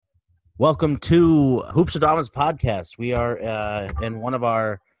Welcome to Hoops Adamas podcast. We are in one of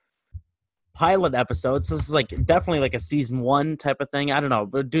our pilot episodes. This is like definitely like a season one type of thing. I don't know,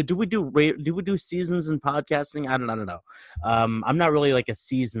 but do we do seasons in podcasting? I don't know. I'm not really like a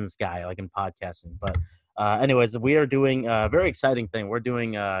seasons guy like in podcasting, but anyways, we are doing a very exciting thing. We're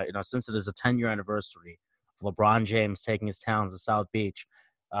doing since it is a 10-year anniversary of LeBron James taking his talents to South Beach.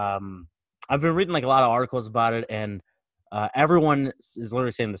 I've been reading like a lot of articles about it, and everyone is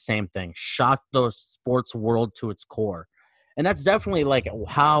literally saying the same thing: shocked the sports world to its core. And that's definitely like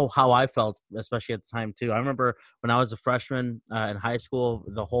how I felt, especially at the time too. I remember when I was a freshman in high school,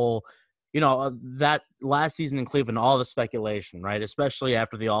 the whole, that last season in Cleveland, all the speculation, right? Especially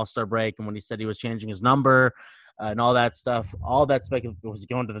after the All-Star break and when he said he was changing his number and all that stuff. All that speculation was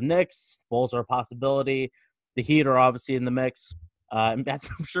going to the Knicks. Bulls are a possibility. The Heat are obviously in the mix. I'm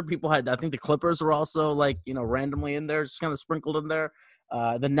sure people had. I think the Clippers were also randomly in there, just kind of sprinkled in there.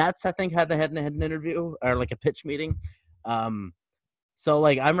 The Nets, I think, had an interview or like a pitch meeting. So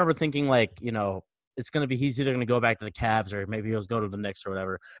like I remember thinking it's gonna be he's either gonna go back to the Cavs or maybe he'll go to the Knicks or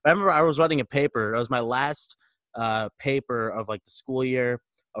whatever. But I remember I was writing a paper. It was my last paper of like the school year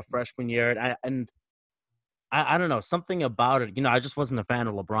of freshman year, and I don't know, something about it. I just wasn't a fan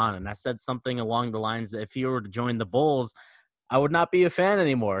of LeBron, and I said something along the lines that if he were to join the Bulls, I would not be a fan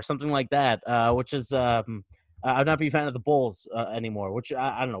anymore, something like that. Which is I would not be a fan of the Bulls anymore, which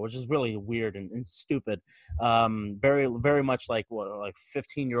I don't know, which is really weird and stupid. Very, very much like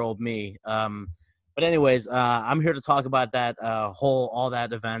 15-year-old me. But anyways, I'm here to talk about that all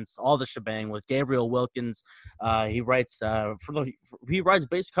that events, all the shebang with Gabriel Wilkins. He writes he writes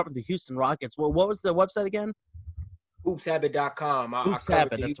basically covering the Houston Rockets. Well, what was the website again? HoopsHabit.com. I Hoops covered Habit,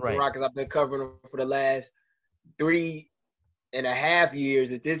 the that's Houston right. Rockets. I've been covering them for the last 3.5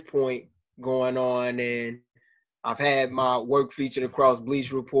 years at this point going on, and I've had my work featured across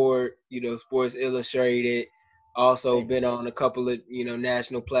Bleacher Report, Sports Illustrated. Also been on a couple of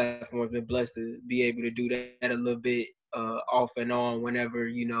national platforms. Been blessed to be able to do that a little bit off and on whenever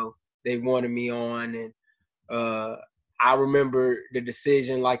they wanted me on, and I remember the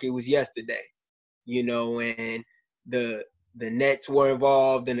decision like it was yesterday, and the Nets were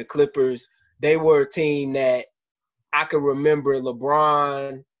involved and the Clippers. They were a team that I could remember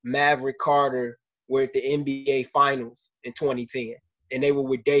LeBron, Maverick Carter were at the NBA Finals in 2010, and they were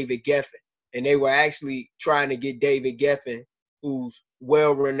with David Geffen. And they were actually trying to get David Geffen, who's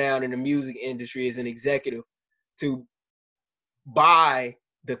well-renowned in the music industry as an executive, to buy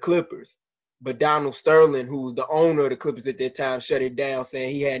the Clippers. But Donald Sterling, who was the owner of the Clippers at that time, shut it down,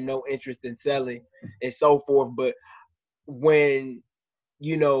 saying he had no interest in selling and so forth. But when,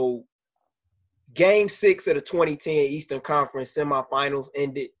 Game 6 of the 2010 Eastern Conference semifinals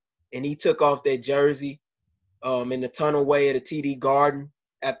ended, and he took off that jersey in the tunnelway at the TD Garden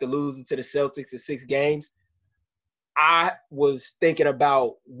after losing to the Celtics in 6 games, I was thinking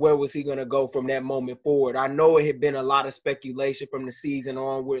about where was he going to go from that moment forward. I know it had been a lot of speculation from the season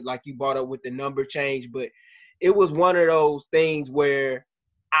onward, like you brought up with the number change, but it was one of those things where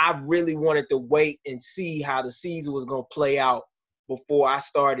I really wanted to wait and see how the season was going to play out before I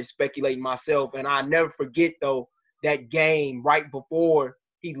started speculating myself. And I never forget, though, that game right before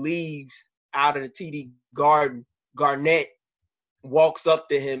he leaves out of the TD Garden, Garnett walks up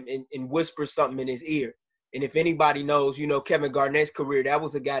to him and whispers something in his ear. And if anybody knows, Kevin Garnett's career, that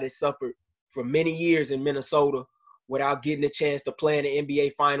was a guy that suffered for many years in Minnesota without getting a chance to play in the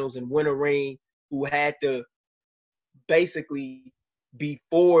NBA Finals and win a ring, who had to basically be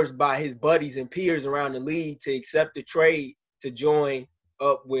forced by his buddies and peers around the league to accept the trade to join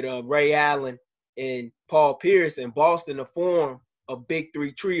up with Ray Allen and Paul Pierce in Boston to form a Big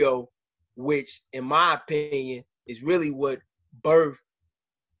Three trio, which, in my opinion, is really what birthed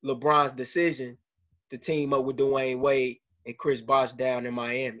LeBron's decision to team up with Dwayne Wade and Chris Bosh down in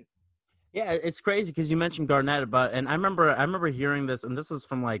Miami. Yeah, it's crazy because you mentioned Garnett, and I remember hearing this, and this is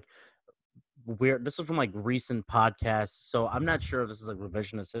from like weird. This is from like recent podcasts, so I'm not sure if this is like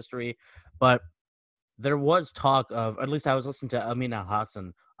revisionist history, but there was talk of, at least I was listening to Amin Al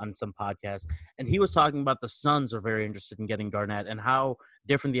Hassan on some podcast, and he was talking about the Suns are very interested in getting Garnett and how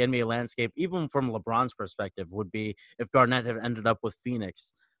different the NBA landscape, even from LeBron's perspective, would be if Garnett had ended up with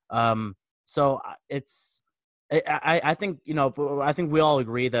Phoenix. So it's, I think, I think we all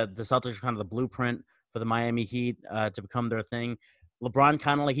agree that the Celtics are kind of the blueprint for the Miami Heat to become their thing. LeBron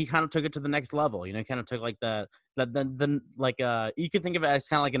kind of took it to the next level. He kind of took like you can think of it as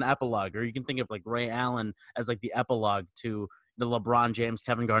kind of like an epilogue, or you can think of like Ray Allen as like the epilogue to the LeBron James,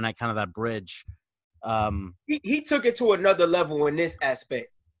 Kevin Garnett, kind of that bridge. He took it to another level in this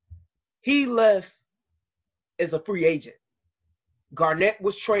aspect. He left as a free agent. Garnett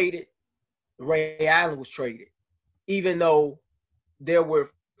was traded Ray Allen was traded, even though there were,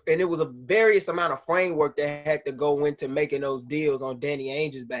 and it was a various amount of framework that had to go into making those deals on Danny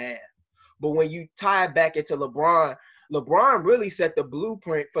Ainge's behalf. But when you tie it back into LeBron, LeBron really set the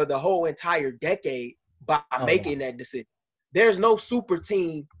blueprint for the whole entire decade by making that decision. There's no super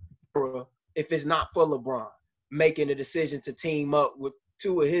team if it's not for LeBron making the decision to team up with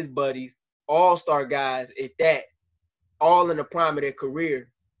two of his buddies, all-star guys at that, all in the prime of their career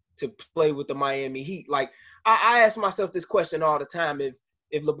to play with the Miami Heat. Like, I ask myself this question all the time. If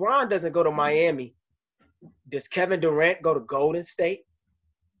LeBron doesn't go to Miami, does Kevin Durant go to Golden State?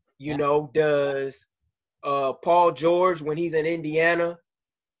 You know, does Paul George, when he's in Indiana,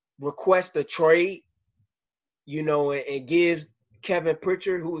 request a trade, you know, and gives Kevin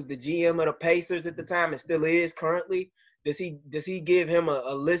Pritchard, who was the GM of the Pacers at the time and still is currently, does he give him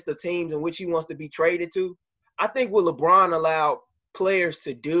a list of teams in which he wants to be traded to? I think what LeBron allowed players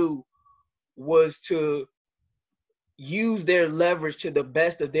to do was to use their leverage to the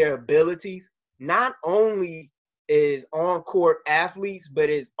best of their abilities, not only as on-court athletes, but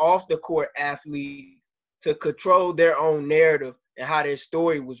as off-the-court athletes, to control their own narrative and how their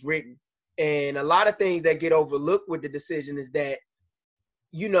story was written. And a lot of things that get overlooked with the decision is that,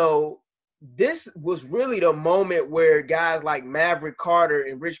 you know, this was really the moment where guys like Maverick Carter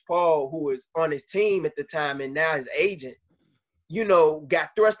and Rich Paul, who was on his team at the time and now his agent, you know, got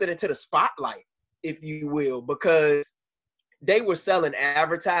thrusted into the spotlight, if you will, because they were selling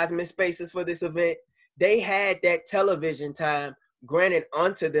advertisement spaces for this event. They had that television time granted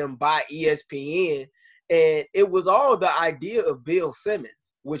unto them by ESPN, and it was all the idea of Bill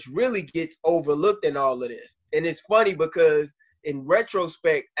Simmons, which really gets overlooked in all of this. And it's funny because in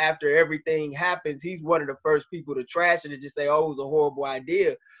retrospect, after everything happens, he's one of the first people to trash it and just say, oh, it was a horrible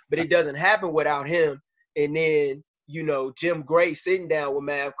idea. But it doesn't happen without him. And then, you know, Jim Gray sitting down with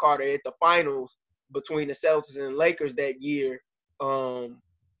Mav Carter at the finals between the Celtics and Lakers that year,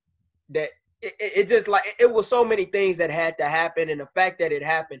 that it just, like, it was so many things that had to happen. And the fact that it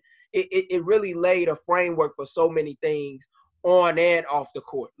happened, it really laid a framework for so many things on and off the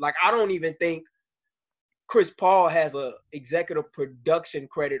court. Like, I don't even think Chris Paul has a executive production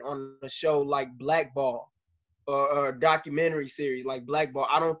credit on a show like Blackball or a documentary series like Blackball.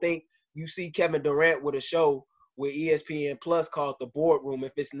 I don't think you see Kevin Durant with a show with ESPN Plus called The Boardroom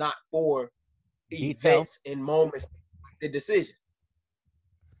if it's not for events and moments, the decision.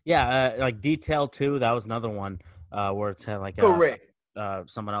 Yeah, like Detail too. That was another one where it's had like correct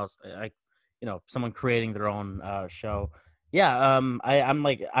someone else, like, you know, someone creating their own show. Yeah,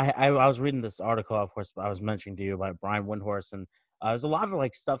 I was reading this article, of course, I was mentioning to you by Brian Windhorst, and there's a lot of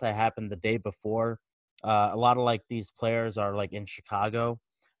like stuff that happened the day before. A lot of like these players are like in Chicago,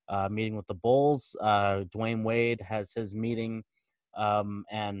 meeting with the Bulls. Dwayne Wade has his meeting,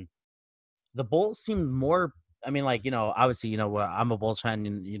 and the Bulls seemed more. I mean, like, you know, obviously, you know, I'm a Bulls fan,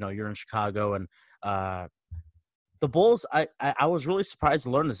 and you know, you're in Chicago, and the Bulls. I was really surprised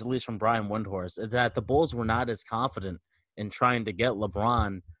to learn this, at least from Brian Windhorst, that the Bulls were not as confident in trying to get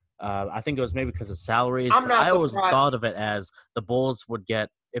LeBron. I think it was maybe because of salaries. But I always thought of it as the Bulls would get,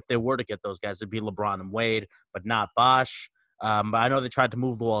 if they were to get those guys, it'd be LeBron and Wade, but not Bosh. But I know they tried to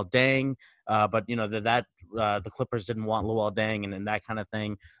move Luol Deng, but you know the Clippers didn't want Luol Deng and that kind of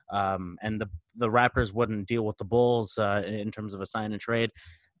thing. And the Raptors wouldn't deal with the Bulls in terms of a sign and trade.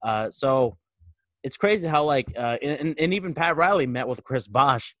 So it's crazy how like and even Pat Riley met with Chris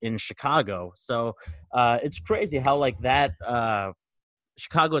Bosh in Chicago. So it's crazy how like that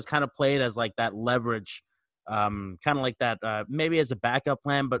Chicago is kind of played as like that leverage, kind of like that maybe as a backup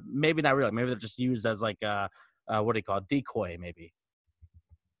plan, but maybe not really. Maybe they're just used as like what do you call it? Decoy, maybe.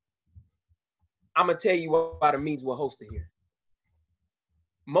 I'm gonna tell you why the meetings were hosted here.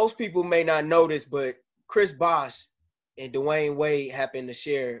 Most people may not know this, but Chris Bosh and Dwayne Wade happen to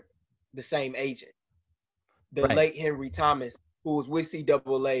share the same agent. The late Henry Thomas, who was with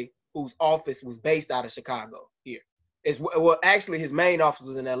CAA, whose office was based out of Chicago here. Well, actually, his main office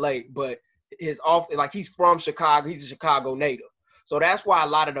was in LA, but his office, like, he's from Chicago. He's a Chicago native. So that's why a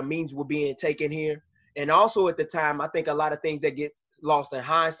lot of the meetings were being taken here. And also at the time, I think a lot of things that get lost in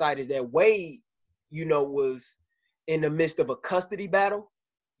hindsight is that Wade, you know, was in the midst of a custody battle,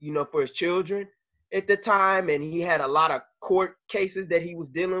 you know, for his children at the time. And he had a lot of court cases that he was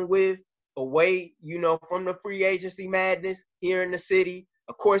dealing with away, you know, from the free agency madness here in the city.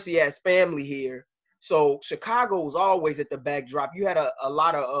 Of course, he has family here. So Chicago was always at the backdrop. You had a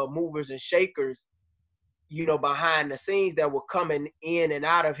lot of movers and shakers, you know, behind the scenes that were coming in and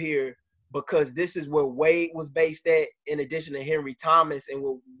out of here, because this is where Wade was based at, in addition to Henry Thomas, and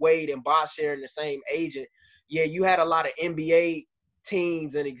with Wade and Bosh sharing the same agent. Yeah, you had a lot of NBA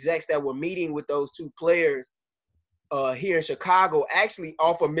teams and execs that were meeting with those two players here in Chicago, actually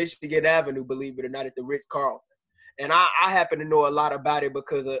off of Michigan Avenue, believe it or not, at the Ritz-Carlton. And I happen to know a lot about it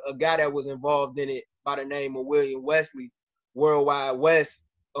because a guy that was involved in it by the name of William Wesley, Worldwide West,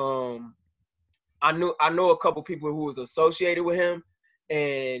 I know a couple people who was associated with him,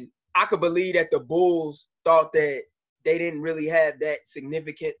 and I could believe that the Bulls thought that they didn't really have that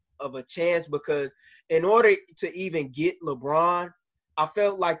significant of a chance because in order to even get LeBron, I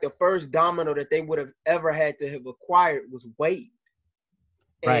felt like the first domino that they would have ever had to have acquired was Wade.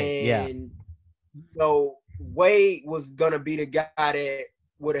 Right, yeah. And Wade was gonna be the guy that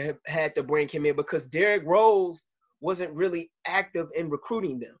would have had to bring him in because Derrick Rose wasn't really active in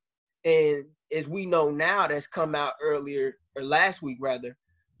recruiting them. And as we know now, that's come out earlier or last week rather,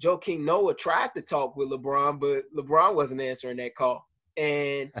 Joakim Noah tried to talk with LeBron, but LeBron wasn't answering that call.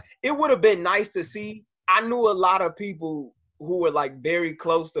 And it would have been nice to see. I knew a lot of people who were like very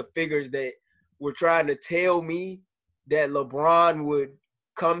close to figures that were trying to tell me that LeBron would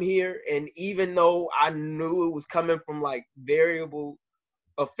come here. And even though I knew it was coming from like variable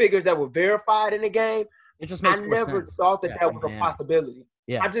figures that were verified in the game, it just makes I never sense. thought that was a possibility.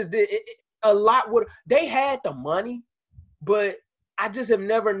 Yeah. I just did a lot would they had the money, but I just have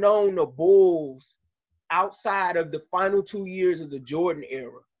never known the Bulls outside of the final 2 years of the Jordan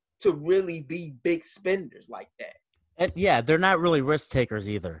era to really be big spenders like that. And yeah, they're not really risk takers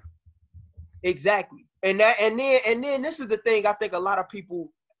either. Exactly. And then this is the thing I think a lot of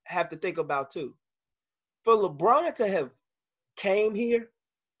people have to think about too. For LeBron to have came here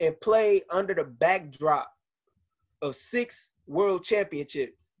and played under the backdrop of 6 world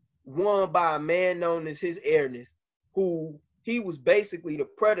championships won by a man known as his Airness, who he was basically the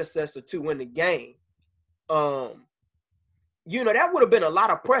predecessor to in the game. That would have been a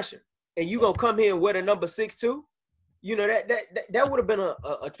lot of pressure. And you gonna come here and wear the number 6 too? That would have been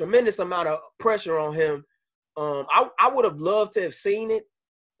a tremendous amount of pressure on him. I would have loved to have seen it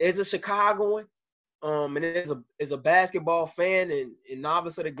as a Chicagoan, and as a basketball fan and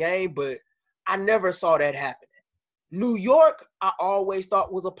novice of the game, but I never saw that happening. New York, I always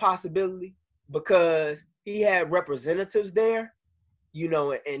thought was a possibility because he had representatives there,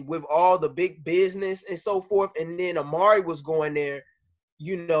 and with all the big business and so forth, and then Amari was going there,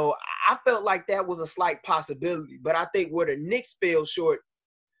 I felt like that was a slight possibility. But I think where the Knicks fell short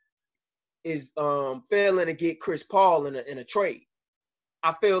is failing to get Chris Paul in a trade.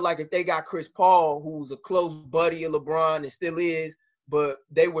 I feel like if they got Chris Paul, who's a close buddy of LeBron and still is, but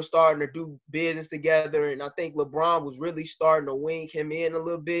they were starting to do business together, and I think LeBron was really starting to wing him in a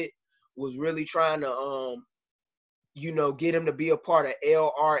little bit, was really trying to get him to be a part of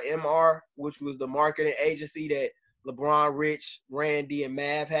LRMR, which was the marketing agency that LeBron, Rich, Randy, and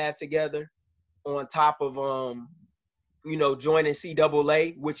Mav have together, on top of joining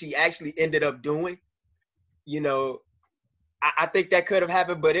CAA, which he actually ended up doing. I think that could have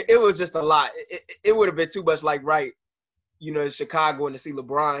happened, but it was just a lot. It would have been too much like right, in Chicago and to see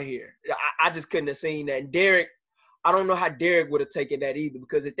LeBron here. I just couldn't have seen that. And Derek, I don't know how Derek would have taken that either,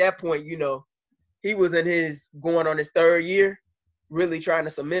 because at that point, he was going on his 3rd year, really trying to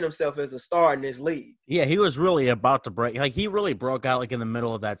cement himself as a star in this league. Yeah, he was really about to break. Like, he really broke out like in the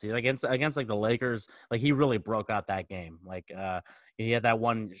middle of that season against like the Lakers. Like, he really broke out that game. Like, he had that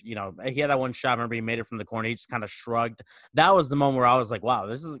one, he had that one shot. Remember, he made it from the corner. He just kind of shrugged. That was the moment where I was like, wow,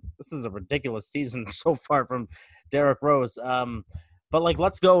 this is a ridiculous season so far from Derrick Rose. But like,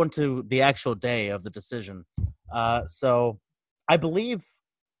 let's go into the actual day of the decision. So I believe.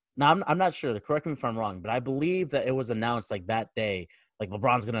 Now, I'm not sure. Correct me if I'm wrong, but I believe that it was announced like that day, like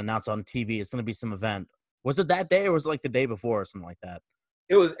LeBron's going to announce on TV. It's going to be some event. Was it that day or was it like the day before or something like that?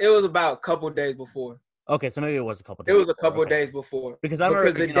 It was about a couple of days before. Okay, so maybe it was a couple of days. It was a couple of days before. Because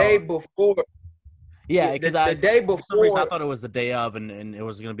the day before. Yeah, because the day before. For some reason, I thought it was the day of, and it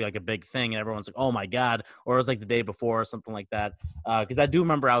was going to be like a big thing, and everyone's like, "Oh my god!" Or it was like the day before or something like that. Because I do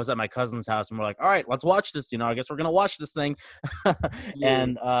remember I was at my cousin's house, and we're like, "All right, let's watch this." I guess we're gonna watch this thing.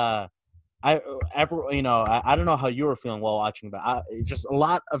 And I don't know how you were feeling while watching, but just a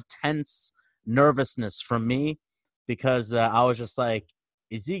lot of tense nervousness from me because I was just like,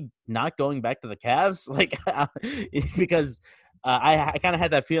 "Is he not going back to the Cavs?" Like, because. I kind of had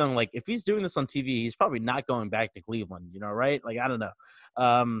that feeling like if he's doing this on TV, he's probably not going back to Cleveland, right? Like, I don't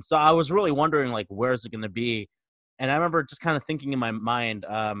know. So I was really wondering, like, where is it going to be? And I remember just kind of thinking in my mind,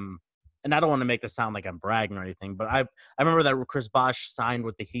 and I don't want to make this sound like I'm bragging or anything, but I remember that Chris Bosh signed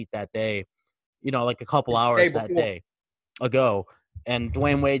with the Heat that day, like a couple hours that day ago. And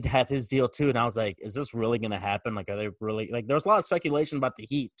Dwayne Wade had his deal too. And I was like, is this really going to happen? Like, are they really – like, there was a lot of speculation about the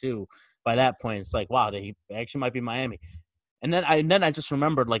Heat too by that point. It's like, wow, they actually might be Miami. And then I just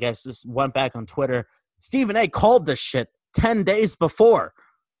remembered, like, I just went back on Twitter. Stephen A. called this shit 10 days before.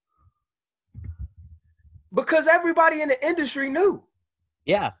 Because everybody in the industry knew.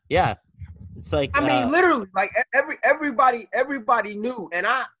 Yeah. It's like, I mean, literally, like everybody knew. And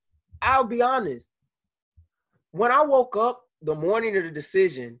I'll be honest. When I woke up the morning of the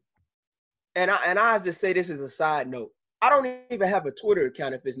decision, and I just say this as a side note, I don't even have a Twitter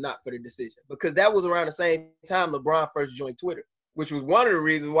account if it's not for the decision, because that was around the same time LeBron first joined Twitter, which was one of the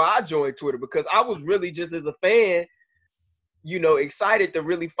reasons why I joined Twitter, because I was really just as a fan, excited to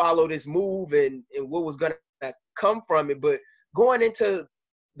really follow this move and what was going to come from it. But going into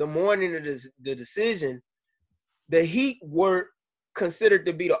the morning of the decision, the Heat were considered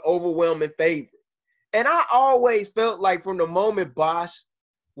to be the overwhelming favorite. And I always felt like from the moment Bosh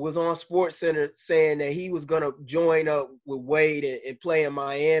was on SportsCenter saying that he was going to join up with Wade and play in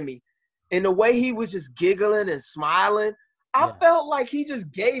Miami, and the way he was just giggling and smiling, I felt like he just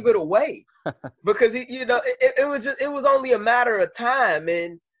gave it away because it was only a matter of time.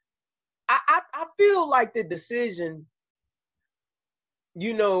 And I feel like the decision,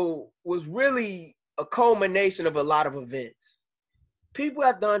 was really a culmination of a lot of events. People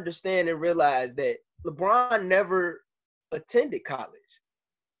have to understand and realize that LeBron never attended college.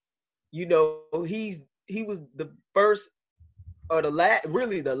 He was the first or the last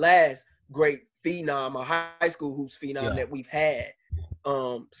great phenom, a high school hoops phenom that we've had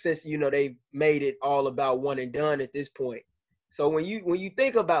since they've made it all about one and done at this point. So when you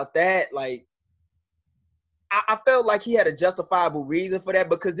think about that, like I felt like he had a justifiable reason for that,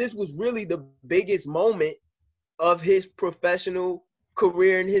 because this was really the biggest moment of his professional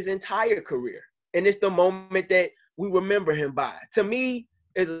career and his entire career. And it's the moment that we remember him by. To me,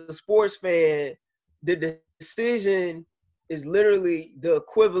 as a sports fan, the decision is literally the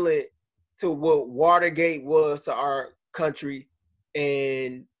equivalent to what Watergate was to our country,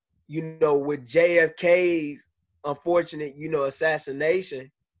 and with JFK's unfortunate assassination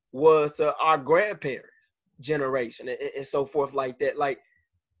was to our grandparents' generation and so forth like that. Like,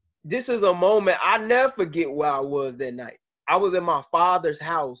 this is a moment I never forget where I was that night. I was in my father's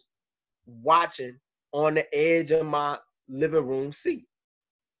house watching on the edge of my living room seat.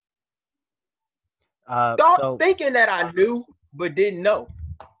 Thinking that I knew, but didn't know.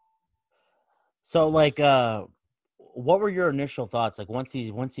 So, like, what were your initial thoughts? Like, once he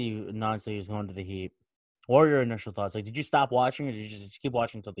announced that he was going to the Heat, what were your initial thoughts? Like, did you stop watching, or did you just keep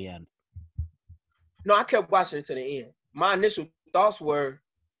watching till the end? No, I kept watching to the end. My initial thoughts were,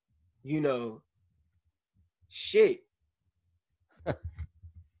 shit.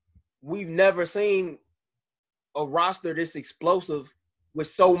 We've never seen a roster this explosive with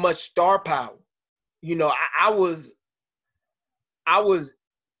so much star power. I was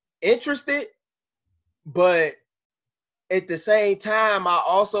interested, but at the same time, I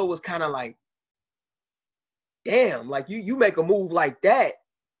also was kind of like, damn, like you make a move like that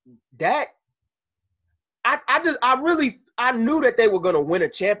I knew that they were going to win a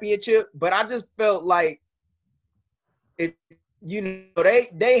championship, but I just felt like it,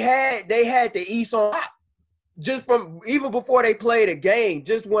 they had the East on top. Just from even before they played a game,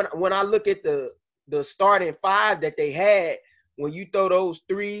 just when I look at the starting five that they had, when you throw those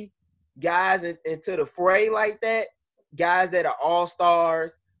three guys into the fray like that, guys that are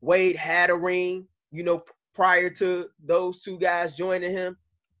all-stars, Wade had a ring, prior to those two guys joining him,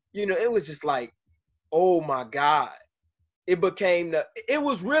 it was just like, oh my God. It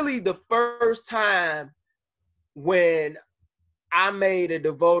was really the first time when I made a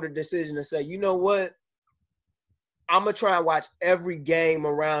devoted decision to say, you know what? I'm going to try and watch every game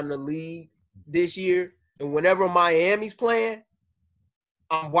around the league this year. And whenever Miami's playing,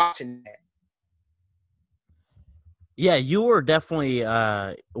 I'm watching that. Yeah, you were definitely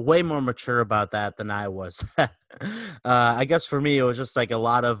way more mature about that than I was. I guess for me, it was just like a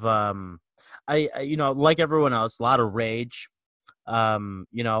lot of, like everyone else, a lot of rage.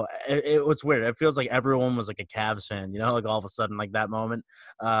 It was weird. It feels like everyone was like a Cavs fan, like all of a sudden, like that moment,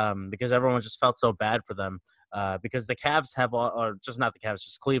 because everyone just felt so bad for them. Because the Cavs have, or just not the Cavs,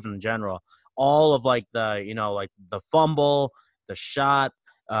 just Cleveland in general, all of like the, like the fumble, the shot.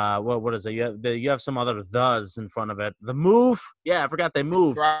 What is it? You have some other thes in front of it. The move, I forgot they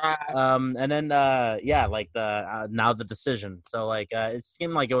moved. Right. And then like the now the decision. So like it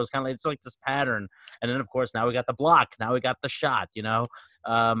seemed like it was kind of it's like this pattern. And then of course now we got the block. Now we got the shot. We got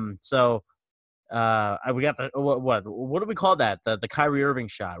the what do we call that? The Kyrie Irving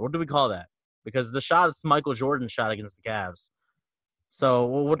shot. What do we call that? Because the shot is Michael Jordan's shot against the Cavs. So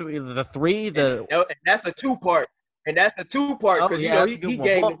what do we the three the and that's a two-part. And that's the two-part because he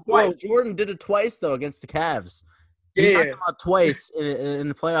gave it twice. Well, Jordan did it twice though against the Cavs. He knocked Yeah. him out twice in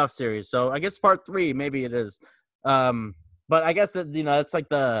the playoff series. So I guess part 3, maybe it is. But I guess that it's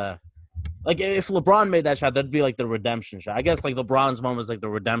like if LeBron made that shot, that'd be like the redemption shot. I guess like LeBron's moment was like the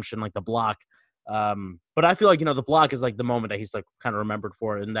redemption, like the block. But I feel like the block is like the moment that he's like kind of remembered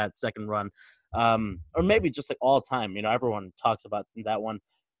for in that second run, or maybe just like all time. Everyone talks about that one,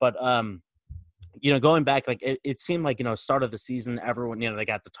 but going back, like it seemed like start of the season, everyone they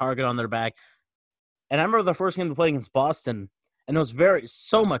got the target on their back, and I remember the first game to play against Boston, and there was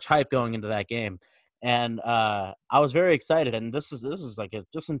so much hype going into that game. And I was very excited, and this is like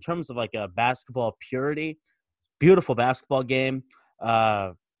just in terms of like a basketball purity, beautiful basketball game.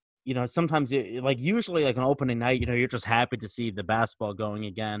 Sometimes usually like an opening night, you're just happy to see the basketball going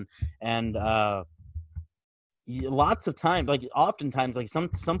again, and lots of times, like oftentimes, like some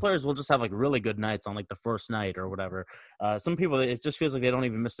players will just have like really good nights on like the first night or whatever. Some people, it just feels like they don't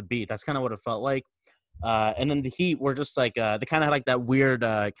even miss a beat. That's kind of what it felt like. And then the Heat were just like they kind of had like that weird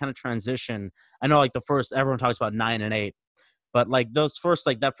kind of transition. I know like everyone talks about 9 and 8, but like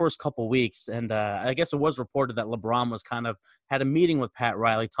that first couple weeks, and I guess it was reported that LeBron was kind of had a meeting with Pat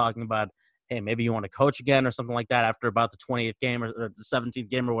Riley talking about, hey, maybe you want to coach again or something like that after about the 20th game or the 17th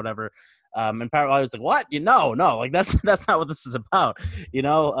game or whatever. And Pat Riley was like, what? No, like that's not what this is about,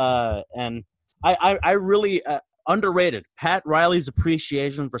 and I really underrated Pat Riley's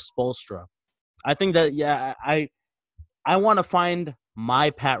appreciation for Spoelstra. I think that, I want to find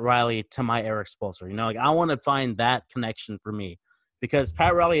my Pat Riley to my Eric Spoelstra. Like I want to find that connection for me, because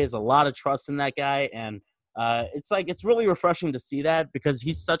Pat Riley has a lot of trust in that guy, and it's really refreshing to see that, because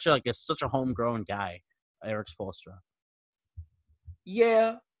he's such a homegrown guy, Eric Spoelstra.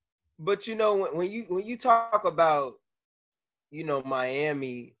 Yeah, but when you talk about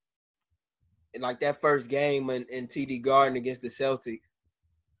Miami, like that first game in TD Garden against the Celtics,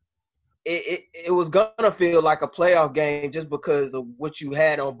 it was gonna feel like a playoff game just because of what you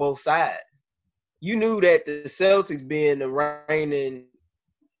had on both sides. You knew that the Celtics, being the reigning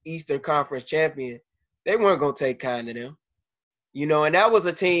Eastern Conference champion, they weren't gonna take kind of them. And that was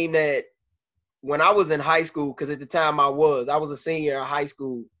a team that when I was in high school, because at the time I was a senior in high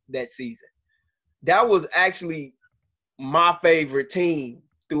school that season, that was actually my favorite team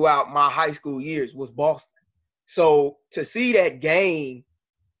throughout my high school years was Boston. So to see that game,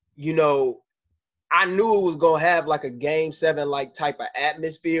 I knew it was going to have like a game 7 like type of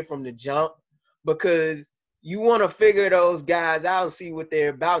atmosphere from the jump, because you want to figure those guys out and see what they're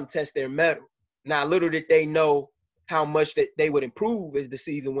about and test their mettle. Now, little did they know how much that they would improve as the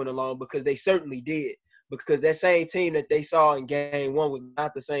season went along, because they certainly did. Because that same team that they saw in game 1 was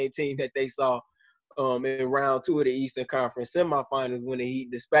not the same team that they saw in round 2 of the Eastern Conference semifinals when the Heat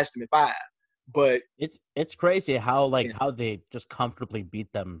dispatched them in 5. But it's crazy how they just comfortably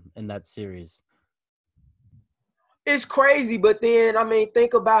beat them in that series. It's crazy, but then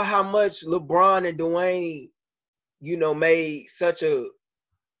think about how much LeBron and Dwayne, made such a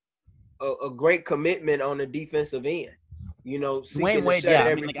great commitment on the defensive end. Dwayne Wade, yeah.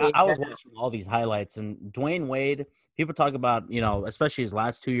 I mean, like I was watching all these highlights, and Dwayne Wade, people talk about, especially his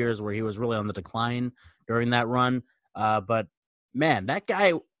last 2 years where he was really on the decline during that run. But man, that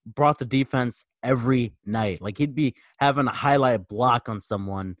guy brought the defense every night. Like he'd be having a highlight block on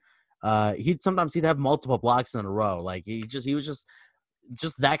someone. He'd have multiple blocks in a row. Like he was just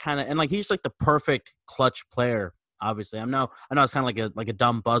that kind of, and like he's like the perfect clutch player. Obviously, I know it's kind of like a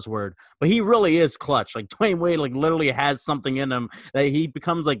dumb buzzword, but he really is clutch. Like Dwayne Wade, like literally has something in him that he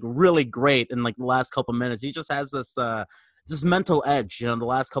becomes like really great in like the last couple minutes. He just has this mental edge, the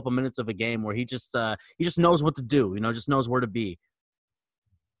last couple minutes of a game where he just knows what to do. Just knows where to be.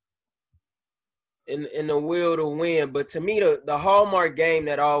 In the will to win. But to me, the hallmark game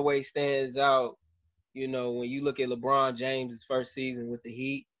that always stands out, when you look at LeBron James' first season with the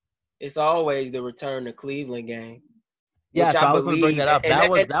Heat, it's always the return to Cleveland game. Yeah, so I was going to bring that up.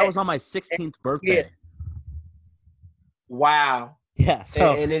 That was on my 16th birthday. Yeah. Wow. Yeah.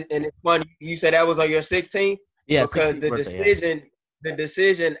 So and it's funny you said that was on your 16th. Yeah, because the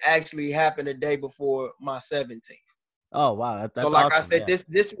decision actually happened the day before my 17th. Oh wow, that's so like awesome. I said,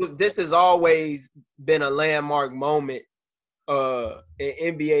 this has always been a landmark moment in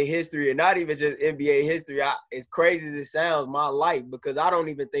NBA history, and not even just NBA history. As crazy as it sounds, my life, because I don't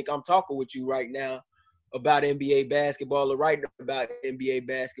even think I'm talking with you right now about NBA basketball or writing about NBA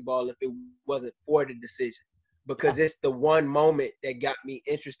basketball if it wasn't for the decision, because it's the one moment that got me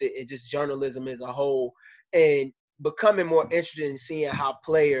interested in just journalism as a whole and becoming more interested in seeing how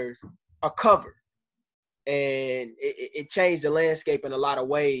players are covered. And it changed the landscape in a lot of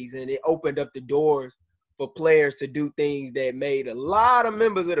ways, and it opened up the doors for players to do things that made a lot of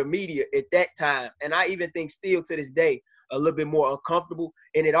members of the media at that time, and I even think still to this day, a little bit more uncomfortable.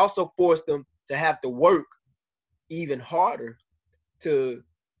 And it also forced them to have to work even harder to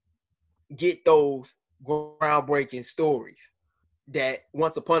get those groundbreaking stories that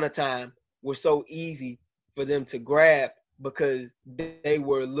once upon a time were so easy for them to grab because they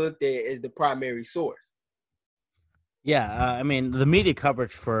were looked at as the primary source. Yeah, I mean, the media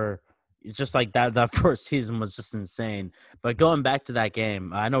coverage for just like that first season was just insane. But going back to that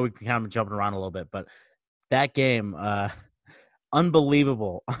game, I know we can kind of jumping around a little bit, but that game,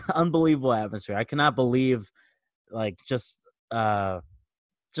 unbelievable, unbelievable atmosphere. I cannot believe like just the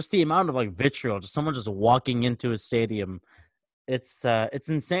amount of like vitriol, just someone just walking into a stadium. It's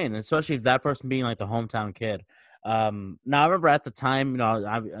insane, especially if that person being like the hometown kid. Now I remember at the time, it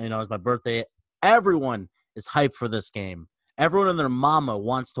was my birthday. Everyone is hyped for this game. Everyone and their mama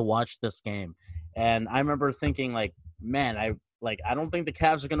wants to watch this game, and I remember thinking like, man, I don't think the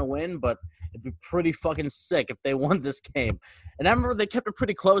Cavs are gonna win, but it'd be pretty fucking sick if they won this game. And I remember they kept it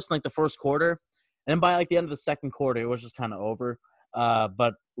pretty close in like the first quarter, and by like the end of the second quarter, it was just kind of over.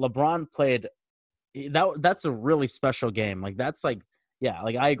 But LeBron played that's a really special game. Like that's like, yeah,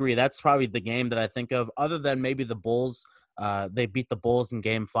 like I agree. That's probably the game that I think of, other than maybe the Bulls. They beat the Bulls in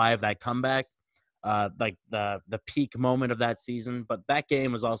Game 5, that comeback, like the peak moment of that season. But that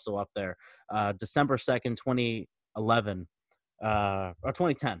game was also up there. December 2nd, 2011, or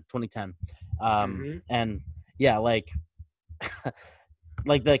 2010. And yeah, like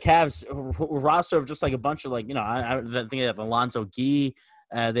like the Cavs roster of just like a bunch of like, I think they have Alonzo Gee.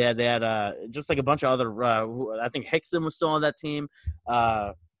 They had just like a bunch of other. I think Hickson was still on that team,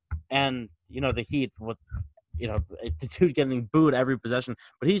 and the Heat with the dude getting booed every possession,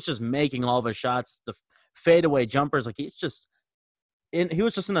 but he's just making all of his shots, the fadeaway jumpers. Like he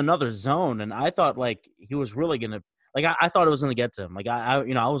was just in another zone, and I thought like he was really gonna. Like I thought it was gonna get to him. Like I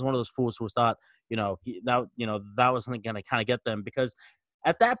was one of those fools who thought that was gonna kind of get them, because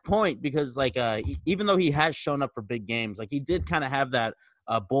at that point, because like even though he has shown up for big games, like he did kind of have that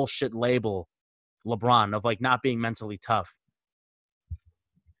bullshit label, LeBron, of like not being mentally tough,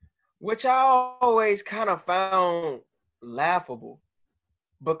 which I always kind of found laughable,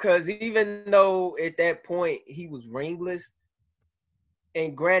 because even though at that point he was ringless,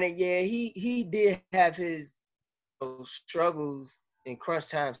 and granted, yeah, he did have his struggles in crunch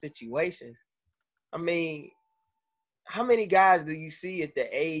time situations. I mean, how many guys do you see at the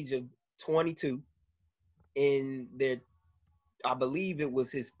age of 22 in their, I believe it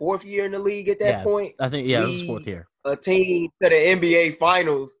was his 4th year in the league at that point? I think, yeah, it was his 4th year. A team to the NBA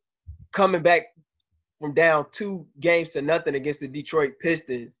Finals, coming back from down 2 games to nothing against the Detroit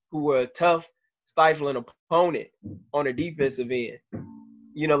Pistons, who were a tough, stifling opponent on the defensive end.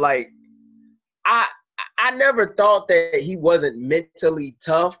 Like I never thought that he wasn't mentally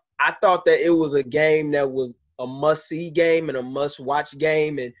tough. I thought that it was a game that was a must-see game and a must-watch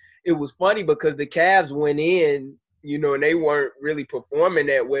game. And it was funny because the Cavs went in, and they weren't really performing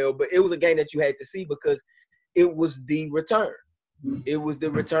that well. But it was a game that you had to see because it was the return. It was the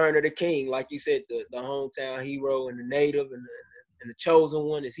return of the king, like you said, the hometown hero and the native and the chosen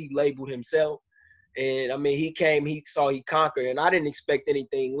one, as he labeled himself. And, I mean, he came, he saw, he conquered. And I didn't expect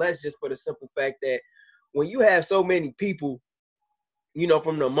anything less, just for the simple fact that when you have so many people,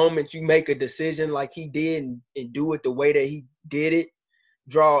 from the moment you make a decision like he did and do it the way that he did it,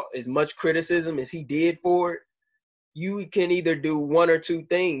 draw as much criticism as he did for it, you can either do one or two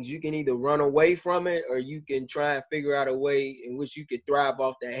things. You can either run away from it, or you can try and figure out a way in which you could thrive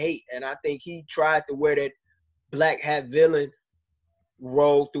off the hate. And I think he tried to wear that black hat villain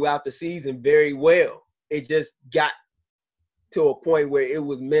role throughout the season very well. It just got to a point where it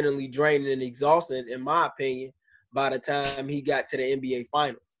was mentally draining and exhausting, in my opinion, by the time he got to the NBA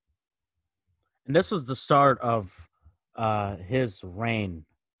Finals. And this was the start of his reign,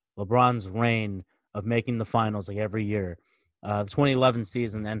 LeBron's reign of making the finals like every year. The 2011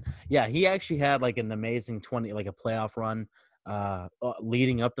 season, and yeah, he actually had like an amazing a playoff run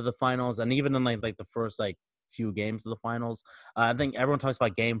leading up to the finals, and even in like the first like few games of the finals. I think everyone talks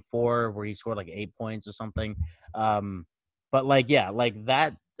about Game 4 where he scored like 8 points or something. But like, yeah, like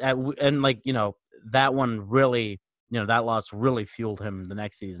that, and like, that one really, that loss really fueled him the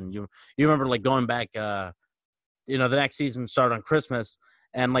next season. You remember like going back, the next season started on Christmas,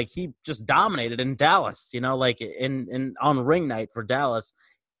 and like he just dominated in Dallas. Like in on ring night for Dallas,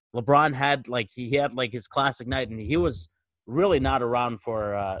 LeBron had like he had like his classic night, and he was really not around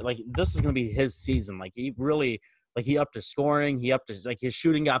for like this is gonna be his season. Like he really he upped his scoring, he upped his his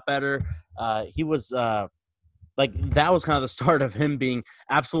shooting got better. He was like that was kind of the start of him being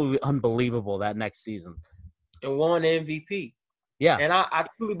absolutely unbelievable that next season. and won the MVP. Yeah. And I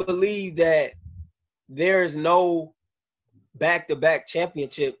truly believe that there is no back-to-back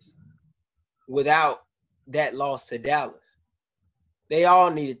championships without that loss to Dallas. They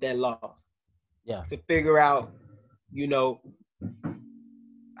all needed that loss Yeah. to figure out,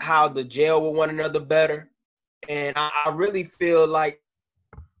 how to gel with one another better. And I really feel like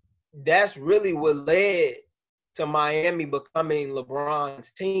that's really what led to Miami becoming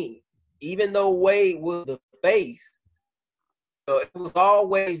LeBron's team. Even though Wade was the face, it was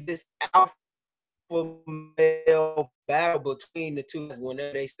always this alpha male battle between the two.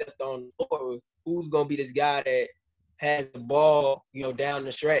 Whenever they stepped on the floor, who's gonna be this guy that has the ball, down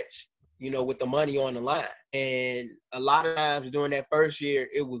the stretch, with the money on the line. And a lot of times during that first year,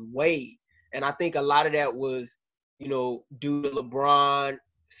 it was Wade. And I think a lot of that was, due to LeBron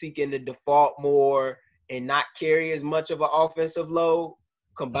seeking to default more and not carry as much of an offensive load,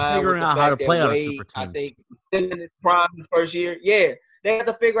 Just combined with figuring the out how to fact that play on a super Wade, I team. think, was still in his prime the first year. Yeah, they have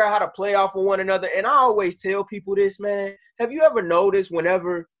to figure out how to play off of one another. And I always tell people this, man. Have you ever noticed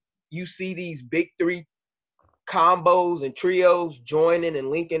whenever you see these big three combos and trios joining and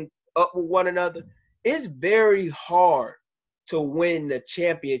linking up with one another, it's very hard to win the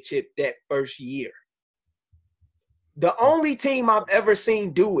championship that first year. The only team I've ever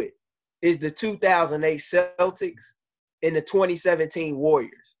seen do it is the 2008 Celtics and the 2017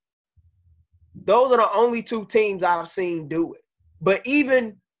 Warriors. Those are the only two teams I've seen do it. But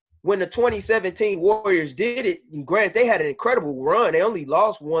even when the 2017 Warriors did it, and granted, they had an incredible run. They only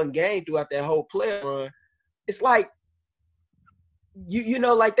lost one game throughout that whole playoff run. It's like,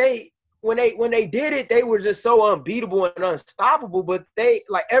 like when they did it, they were just so unbeatable and unstoppable. But they,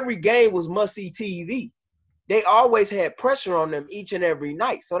 like, every game was must-see TV. They always had pressure on them each and every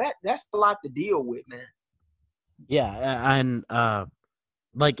night. So that's a lot to deal with, man. Yeah, and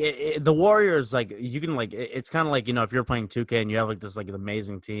the Warriors, like, you can, like, it's kind of like, if you're playing 2K and you have like this like an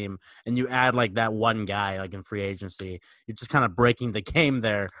amazing team and you add like that one guy like in free agency, you're just kind of breaking the game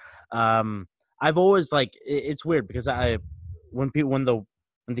there. I've always, like, it's weird because when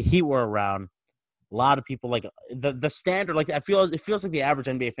the Heat were around, a lot of people, like, the standard, like, it feels like the average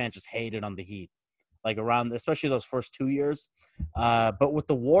NBA fan just hated on the Heat, like, around, especially those first 2 years. But with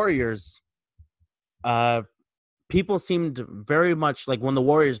the Warriors, people seemed very much like when the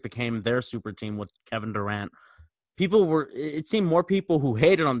Warriors became their super team with Kevin Durant, it seemed more people who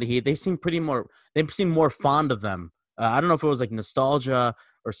hated on the Heat. They seemed more fond of them. I don't know if it was like nostalgia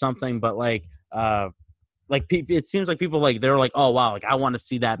or something, but it seems like people, like, they're like, oh wow, like, I want to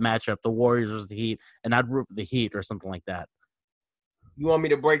see that matchup, the Warriors versus the Heat, and I'd root for the Heat or something like that. You want me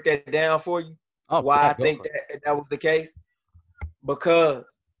to break that down for you? Oh, Why yeah, I think that was the case? Because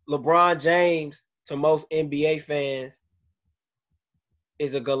LeBron James, to most NBA fans,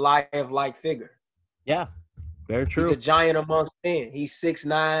 is a Goliath-like figure. Yeah, very true. He's a giant amongst men. He's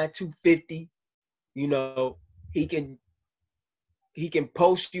 6'9", 250. He can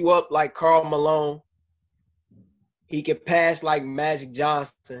post you up like Karl Malone. He can pass like Magic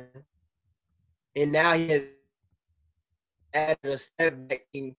Johnson. And now he has added a step back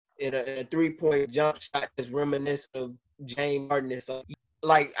in a three-point jump shot that's reminiscent of James Harden. So,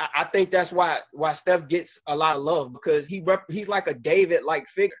 like, I think that's why Steph gets a lot of love, because he's like a David-like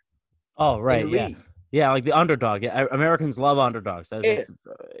figure. Oh, right, in the yeah. league. Yeah, like the underdog. Yeah, Americans love underdogs. Yeah.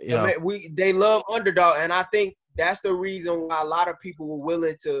 They love underdog, and I think that's the reason why a lot of people were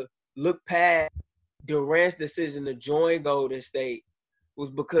willing to look past Durant's decision to join Golden State, was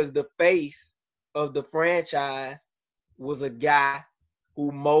because the face of the franchise was a guy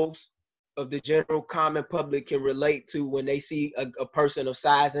who most of the general common public can relate to when they see a person of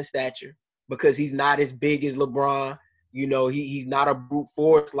size and stature, because he's not as big as LeBron. He's not a brute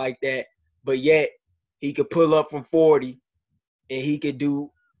force like that, but yet he could pull up from 40 and he could do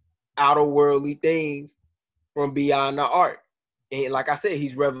outer worldly things from beyond the arc. And like I said,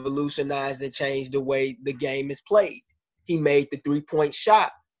 he's revolutionized and changed the way the game is played. He made the three-point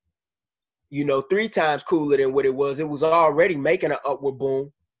shot, 3 times cooler than what it was. It was already making an upward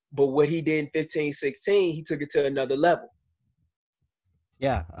boom, but what he did in 15, 16, he took it to another level.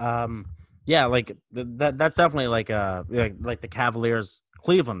 Yeah. Yeah, like that's definitely like the Cavaliers,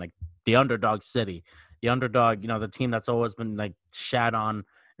 Cleveland, like the underdog city, the underdog, the team that's always been like shat on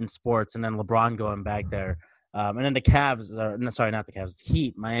in sports, and then LeBron going back there. And then the Cavs, sorry, not the Cavs, the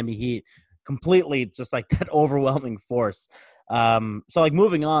Heat, Miami Heat, completely just like that overwhelming force. So, like,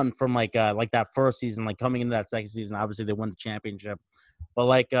 moving on from like that first season, like coming into that second season, obviously they won the championship, but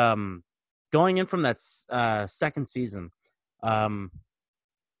like going in from that second season, I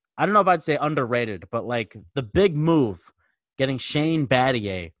don't know if I'd say underrated, but like the big move, getting Shane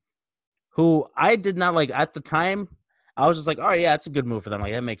Battier who I did not like at the time. I was just like, oh yeah, it's a good move for them.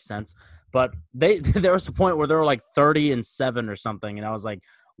 Like that makes sense. But they there was a point where they were like 30-7 or something, and I was like,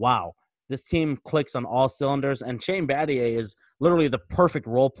 wow, this team clicks on all cylinders. And Shane Battier is literally the perfect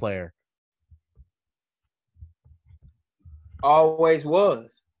role player. Always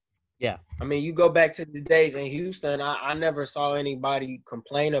was. Yeah. I mean, you go back to the days in Houston, I never saw anybody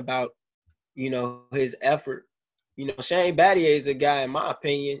complain about, his effort. Shane Battier is a guy, in my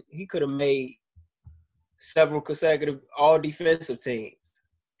opinion, he could have made several consecutive all defensive teams.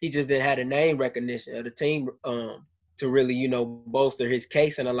 He just didn't have the name recognition of the team to really, bolster his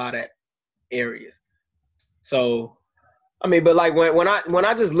case in a lot of areas. So, I mean, but like when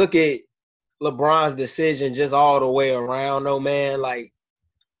I just look at LeBron's decision just all the way around, though, man, like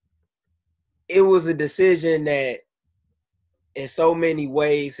it was a decision that in so many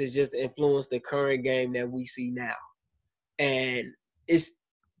ways has just influenced the current game that we see now. And it's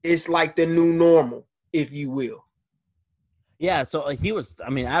like the new normal, if you will. Yeah, so he was,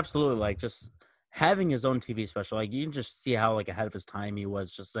 I mean, absolutely, like, just having his own TV special. Like, you can just see how, like, ahead of his time he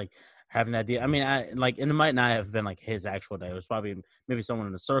was, just, like, having that idea. I mean, and it might not have been, like, his actual day. It was probably maybe someone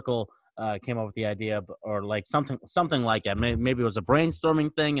in the circle came up with the idea, or, like, something like that. Maybe it was a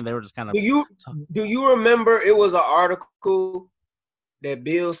brainstorming thing, and they were just kind of Do you remember it was an article that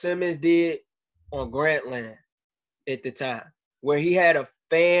Bill Simmons did on Grantland at the time, where he had a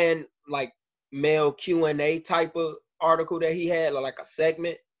fan, like, mail Q&A type of article that he had, like a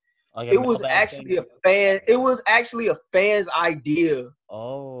segment. like It was actually a fan's idea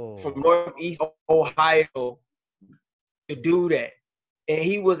from Northeast Ohio to do that. And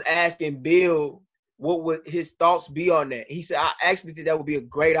he was asking Bill what would his thoughts be on that. He said, I actually think that would be a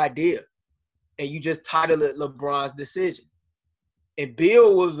great idea. And you just title it LeBron's decision. And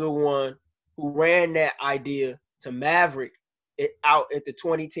Bill was the one who ran that idea to Maverick out at the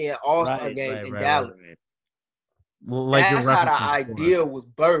 2010 All-Star game in Dallas. Right. Well, like that's how the idea was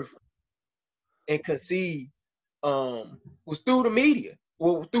birthed and conceived. Was through the media,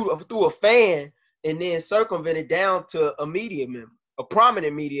 well, through a fan, and then circumvented down to a media member, a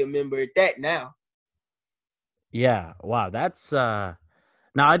prominent media member at that now. Yeah, wow, that's now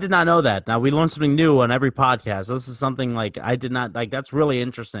I did not know that. Now we learn something new on every podcast. This is something like I did not like. That's really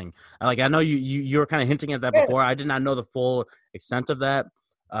interesting. Like I know you were kind of hinting at that before. I did not know the full extent of that.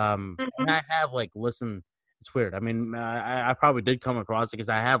 And I have like listened. It's weird. I mean, I probably did come across it because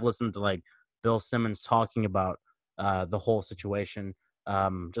I have listened to like Bill Simmons talking about the whole situation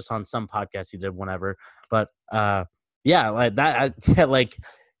just on some podcasts he did whenever. But yeah, like that. Yeah, like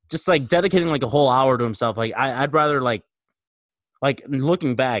just like dedicating like a whole hour to himself. Like I'd rather like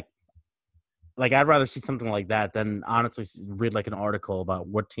looking back, like I'd rather see something like that than honestly read like an article about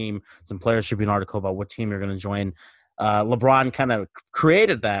what team, some players should be an article about what team you're going to join. LeBron kind of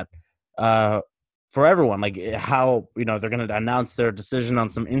created that for everyone, like how, they're going to announce their decision on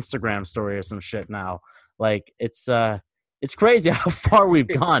some Instagram story or some shit now. Like it's crazy how far we've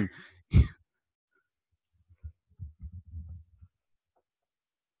gone.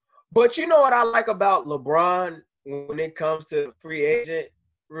 But you know what I like about LeBron when it comes to free agent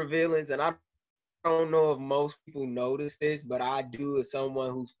revealings, and I don't know if most people notice this, but I do as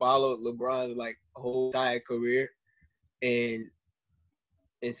someone who's followed LeBron's like whole entire career and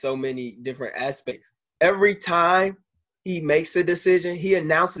in so many different aspects. Every time he makes a decision, he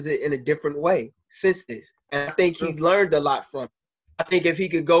announces it in a different way since this. And I think he's learned a lot from it. I think if he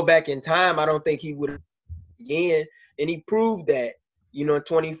could go back in time, I don't think he would have again. And he proved that, in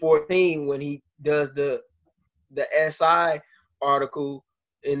 2014 when he does the SI article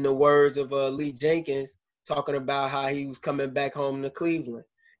in the words of Lee Jenkins, talking about how he was coming back home to Cleveland.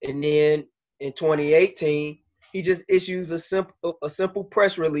 And then in 2018, he just issues a simple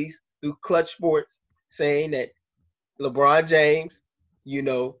press release through Clutch Sports saying that LeBron James,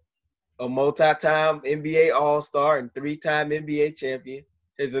 a multi-time NBA All-Star and 3-time NBA champion,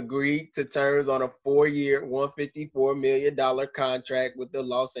 has agreed to terms on a 4-year, $154 million contract with the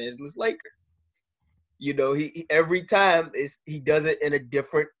Los Angeles Lakers. He every time he does it in a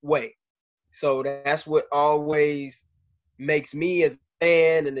different way. So that's what always makes me as a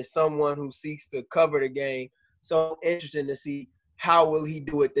fan and as someone who seeks to cover the game so interesting to see how will he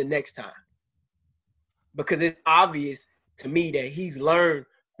do it the next time. Because it's obvious to me that he's learned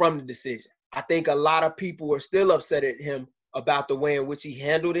from the decision. I think a lot of people are still upset at him about the way in which he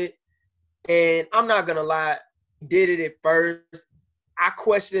handled it. And I'm not going to lie, did it at first. I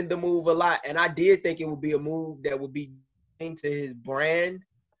questioned the move a lot, and I did think it would be a move that would be to his brand,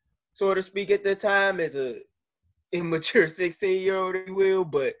 so to speak, at the time as a immature 16-year-old, if you will.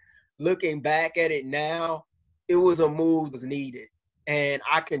 But looking back at it now, it was a move that was needed. And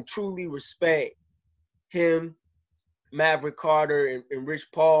I can truly respect him, Maverick Carter, and Rich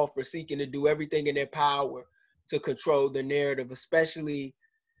Paul for seeking to do everything in their power to control the narrative, especially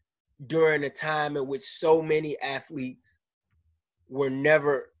during a time in which so many athletes were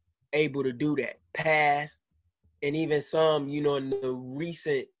never able to do that. Past, and even some, in the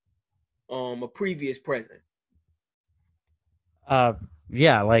recent, a previous president.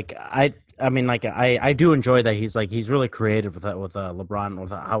 Yeah, like I mean, like I do enjoy that he's really creative with LeBron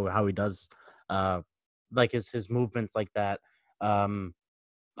with how he does, like his movements like that. Um,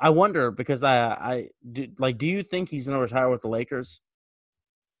 I wonder because I do like. Do you think he's gonna retire with the Lakers?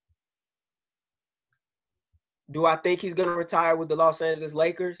 Do I think he's going to retire with the Los Angeles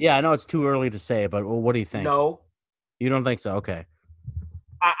Lakers? Yeah, I know it's too early to say, but what do you think? No, You don't think so? Okay,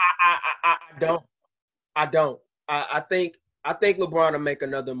 I don't. I don't. I think LeBron will make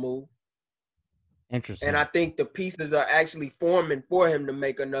another move, and I interesting. think the pieces are actually forming for him to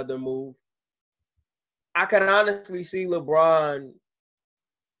make another move. I can honestly see LeBron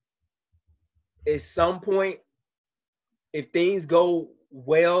at some point, if things go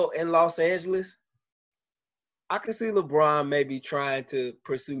well in Los Angeles, I can see LeBron maybe trying to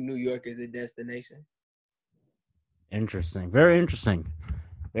pursue New York as a destination. Interesting. Very interesting.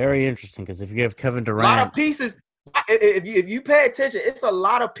 Very interesting. Because if you give Kevin A lot Durant, of pieces. If you pay attention, it's a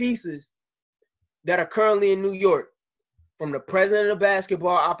lot of pieces that are currently in New York, from the president of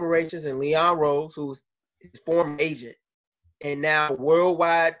basketball operations and Leon Rose, who's his former agent, and now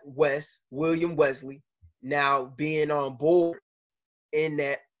Worldwide West, William Wesley, now being on board in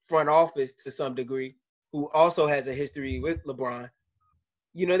that front office to some degree, who also has a history with LeBron.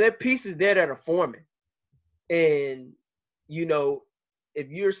 There are pieces there that are forming. And, you know, if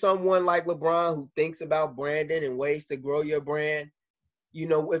you're someone like LeBron who thinks about branding and ways to grow your brand,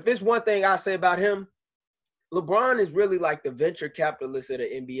 if there's one thing I say about him, LeBron is really like the venture capitalist of the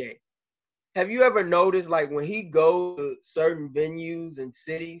NBA. Have you ever noticed, like, when he goes to certain venues and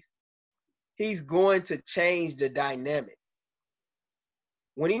cities, he's going to change the dynamic?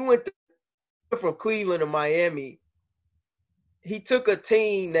 When he went from Cleveland to Miami, he took a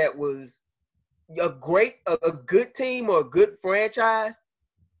team that was a good team or a good franchise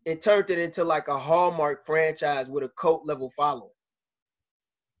and turned it into like a hallmark franchise with a cult level following.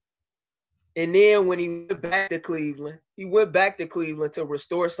 And then when he went back to Cleveland, to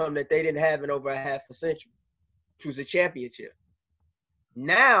restore something that they didn't have in over a half a century, which was a championship.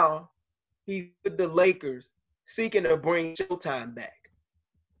 Now he's with the Lakers seeking to bring Showtime back.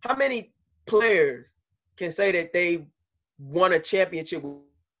 How many players can say that they won a championship with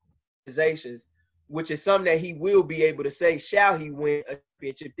organizations, which is something that he will be able to say, shall he win a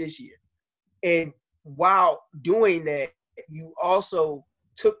championship this year? And while doing that, you also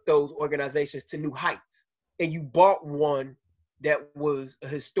took those organizations to new heights, and you bought one that was a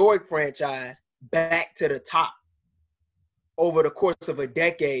historic franchise back to the top over the course of a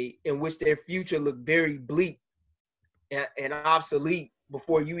decade, in which their future looked very bleak and obsolete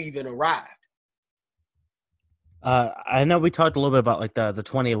before you even arrived. I know we talked a little bit about like the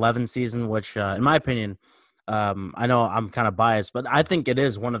 2011 season, which, in my opinion, I know I'm kind of biased, but I think it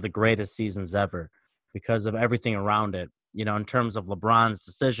is one of the greatest seasons ever because of everything around it. In terms of LeBron's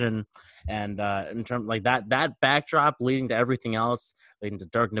decision, and in terms like that backdrop leading to everything else, leading to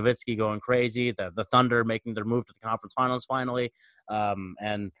Dirk Nowitzki going crazy, the Thunder making their move to the conference finals finally,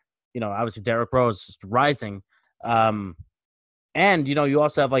 and obviously Derrick Rose rising. And you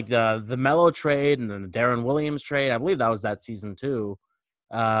also have like the Melo trade and then the Darren Williams trade. I believe that was that season too.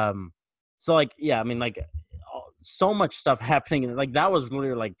 So like, yeah, I mean, like so much stuff happening, and like that was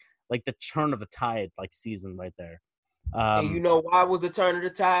really like the turn of the tide like season right there. And you know why it was the turn of the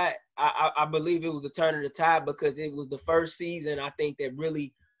tide? I believe it was the turn of the tide because it was the first season, I think, that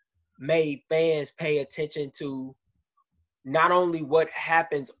really made fans pay attention to not only what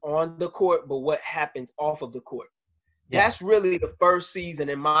happens on the court, but what happens off of the court. Yeah. That's really the first season,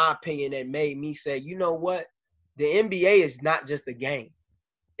 in my opinion, that made me say, you know what? The NBA is not just a game.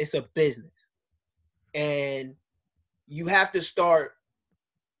 It's a business. And you have to start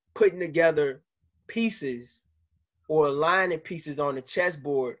putting together pieces or aligning pieces on the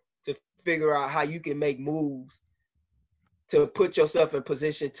chessboard to figure out how you can make moves to put yourself in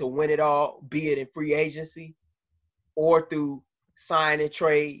position to win it all, be it in free agency or through signing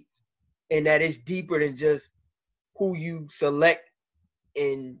trades. And that is deeper than just who you select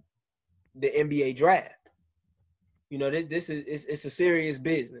in the NBA draft. This is it's a serious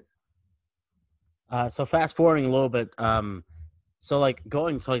business. So fast forwarding a little bit, so like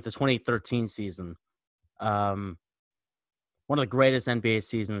going to like the 2013 season, one of the greatest NBA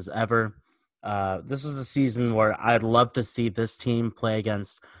seasons ever. This is a season where I'd love to see this team play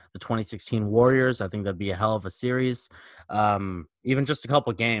against the 2016 Warriors. I think that'd be a hell of a series. Even just a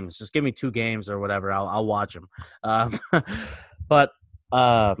couple games. Just give me 2 games or whatever. I'll watch them. But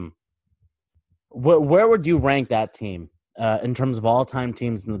where would you rank that team in terms of all-time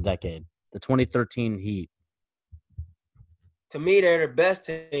teams in the decade? The 2013 Heat. To me, they're the best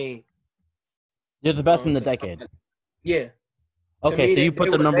team. They're the best in the decade. Yeah. Okay, so you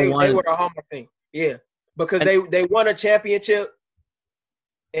put the number one. They were the hallmark team. Yeah, because they won a championship,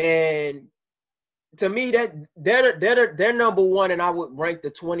 and to me that they're number one, and I would rank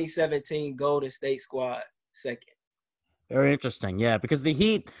the 2017 Golden State squad second. Very interesting, yeah, because the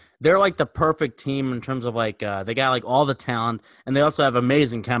Heat, they're like the perfect team in terms of like they got like all the talent, and they also have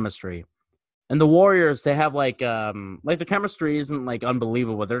amazing chemistry. And the Warriors, they have like the chemistry isn't like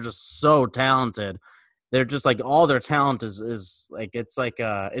unbelievable. They're just so talented. They're just like all their talent is like it's like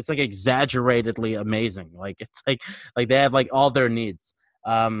exaggeratedly amazing. Like it's like they have like all their needs.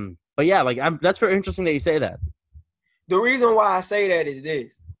 But yeah, like that's very interesting that you say that. The reason why I say that is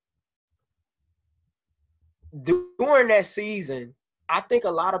this. During that season, I think a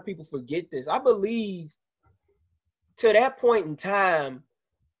lot of people forget this. I believe to that point in time,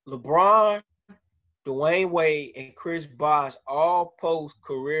 LeBron, Dwayne Wade, and Chris Bosh all post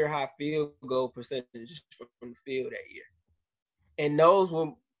career high field goal percentages from the field that year. And those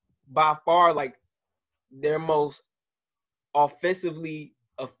were by far like their most offensively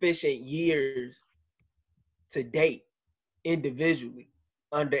efficient years to date individually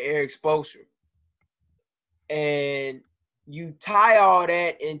under Eric Spoelstra. And you tie all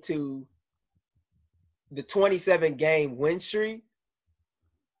that into the 27-game win streak,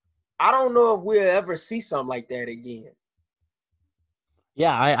 I don't know if we'll ever see something like that again.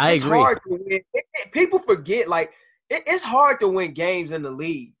 Yeah, I agree. Hard to win. People forget, like, it's hard to win games in the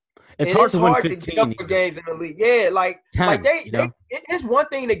league. It's hard to win 15. To get up for games in the league. Yeah, 10, it's one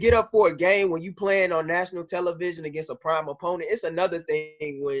thing to get up for a game when you playing on national television against a prime opponent. It's another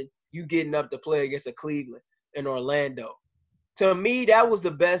thing when you getting up to play against a Cleveland and Orlando. To me, that was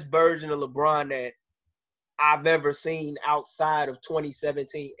the best version of LeBron that I've ever seen outside of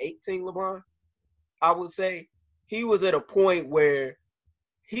 2017-18 LeBron. I would say he was at a point where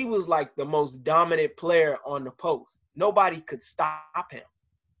he was like the most dominant player on the post. Nobody could stop him.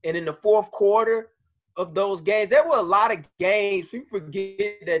 And in the fourth quarter of those games, there were a lot of games. People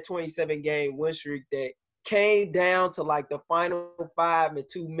forget that 27-game win streak that came down to like the final 5 and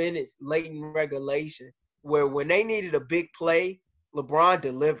 2 minutes late in regulation, where when they needed a big play, LeBron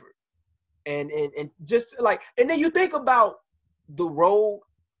delivered. And just like, and then you think about the road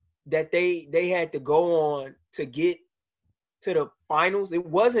that they had to go on to get to the finals. It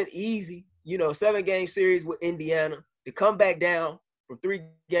wasn't easy, 7-game series with Indiana, to come back down from 3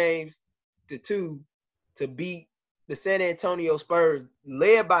 games to 2 to beat the San Antonio Spurs,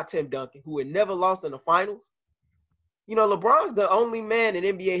 led by Tim Duncan, who had never lost in the finals. LeBron's the only man in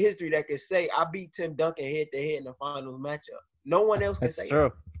NBA history that can say, I beat Tim Duncan head-to-head in the finals matchup. No one else can say true.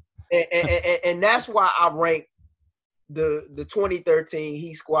 That. And that's why I rank the 2013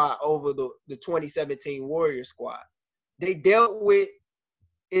 Heat squad over the 2017 Warriors squad. They dealt with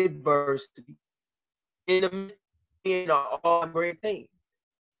adversity in the midst of being an all-great team.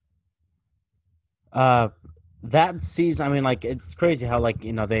 That season, I mean, like, it's crazy how, like,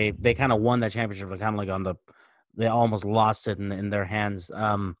 they kind of won that championship, but kind of like they almost lost it in their hands.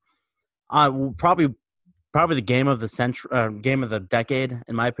 Probably the game of the century, game of the decade,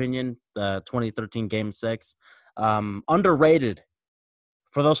 in my opinion, the 2013 Game 6. Underrated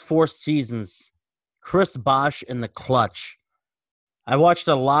for those 4 seasons, Chris Bosh in the clutch. I watched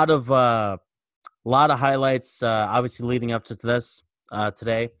a lot of highlights, obviously leading up to this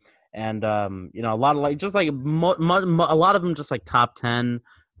today, and a lot of a lot of them just like top 10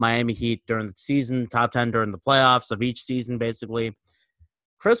 Miami Heat during the season, top 10 during the playoffs of each season, basically.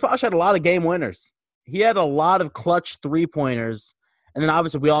 Chris Bosh had a lot of game winners. He had a lot of clutch 3-pointers, and then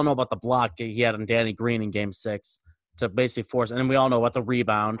obviously we all know about the block he had on Danny Green in Game 6 to basically force, and then we all know about the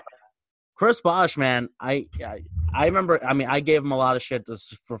rebound. Chris Bosh, man, I remember. I mean, I gave him a lot of shit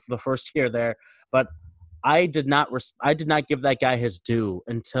for the first year there, but I did not give that guy his due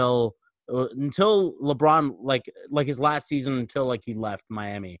until LeBron, like his last season, until like he left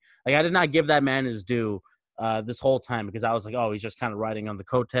Miami. Like, I did not give that man his due this whole time, because I was like, oh, he's just kind of riding on the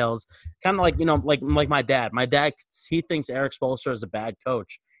coattails, kind of like, like my dad. My dad, he thinks Eric Spoelstra is a bad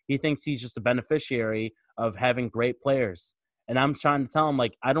coach. He thinks he's just a beneficiary of having great players. And I'm trying to tell him,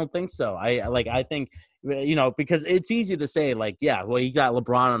 like, I don't think so. I think, because it's easy to say, like, yeah, well, he got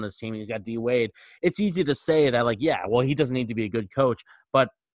LeBron on his team and he's got D Wade. It's easy to say that, like, yeah, well, he doesn't need to be a good coach. But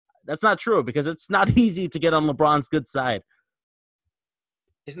That's not true because it's not easy to get on LeBron's good side.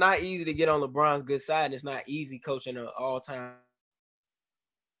 It's not easy to get on LeBron's good side, and it's not easy coaching an all-time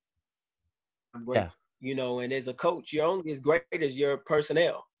great. Yeah. And as a coach, you're only as great as your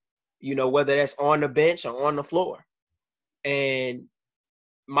personnel. Whether that's on the bench or on the floor. And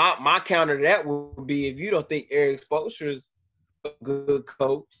my counter to that would be, if you don't think Eric Spoelstra is a good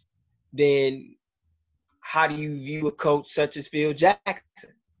coach, then how do you view a coach such as Phil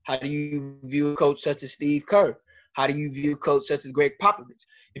Jackson? How do you view a coach such as Steve Kerr? How do you view a coach such as Greg Popovich?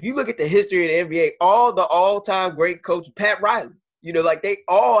 If you look at the history of the NBA, all the all-time great coaches, Pat Riley, they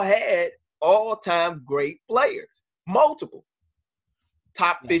all had all-time great players, multiple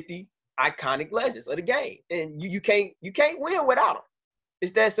top 50 iconic legends of the game, and you can't win without them.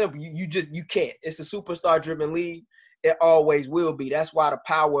 It's that simple. You can't. It's a superstar-driven league. It always will be. That's why the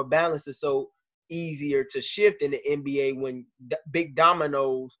power balance is so easier to shift in the NBA when big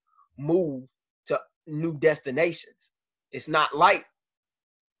dominoes move to new destinations. It's not like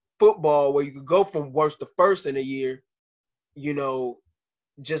football where you could go from worst to first in a year,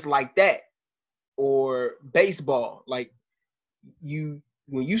 just like that, or baseball. Like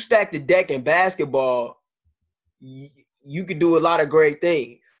when you stack the deck in basketball, you can do a lot of great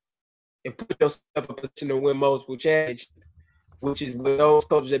things and put yourself in a position to win multiple championships, which is what those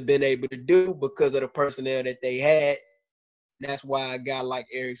coaches have been able to do because of the personnel that they had. And that's why a guy like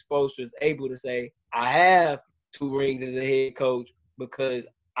Eric Spoelstra is able to say, I have 2 rings as a head coach because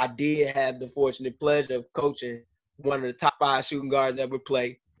I did have the fortunate pleasure of coaching one of the top 5 shooting guards ever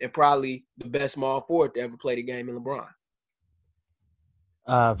play, and probably the best small forward to ever play the game in LeBron.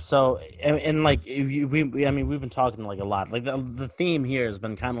 So like we've been talking like a lot. Like the theme here has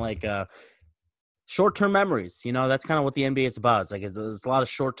been kind of like short-term memories. That's kind of what the NBA is about. It's like there's a lot of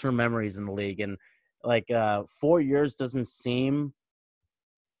short-term memories in the league, and like 4 years doesn't seem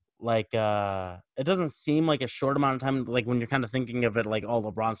like it doesn't seem like a short amount of time. Like when you're kind of thinking of it, like, oh,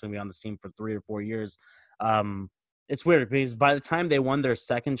 LeBron's gonna be on this team for 3 or 4 years. It's weird because by the time they won their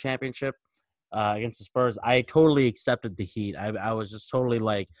second championship against the Spurs, I totally accepted the Heat. I was just totally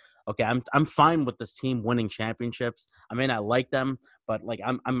like, okay, I'm fine with this team winning championships. I may not like them, but like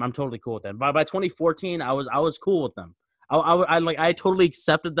I'm totally cool with them. By 2014, I was cool with them. I totally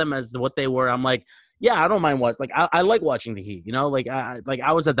accepted them as what they were. I'm like, yeah, I don't mind watching. Like I like watching the Heat.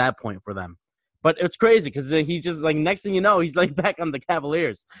 I was at that point for them. But it's crazy because he just like next thing you know, he's like back on the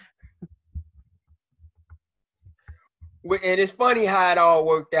Cavaliers. And it's funny how it all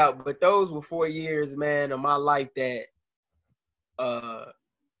worked out, but those were 4 years, man, of my life that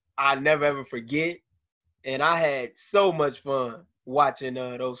I never ever forget. And I had so much fun watching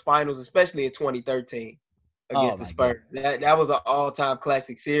those finals, especially in 2013 against the Spurs. That was an all-time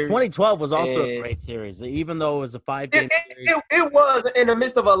classic series. 2012 was also a great series, even though it was a 5-game series. It was in the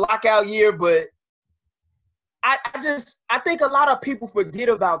midst of a lockout year, but I think a lot of people forget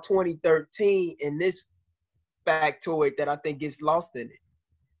about 2013 and this factoid that I think gets lost in it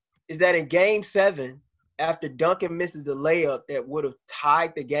is that in Game 7, after Duncan misses the layup that would have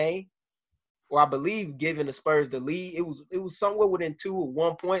tied the game, or I believe given the Spurs the lead, it was somewhere within 2 or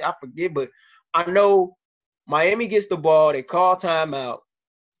 1 point. I forget, but I know Miami gets the ball. They call timeout.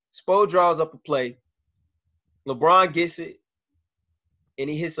 Spo draws up a play. LeBron gets it, and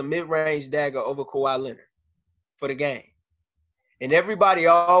he hits a mid-range dagger over Kawhi Leonard for the game. And everybody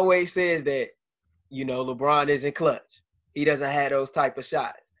always says that, LeBron isn't clutch. He doesn't have those type of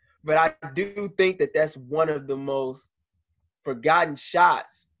shots. But I do think that that's one of the most forgotten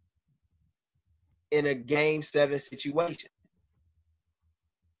shots in a Game 7 situation.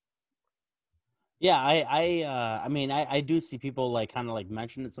 Yeah, I do see people like kind of like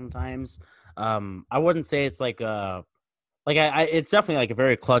mention it sometimes. I wouldn't say it's like it's definitely like a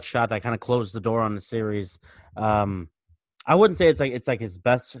very clutch shot that kind of closed the door on the series. I wouldn't say it's like his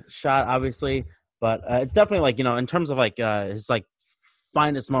best shot, obviously, but it's definitely like, in terms of like his like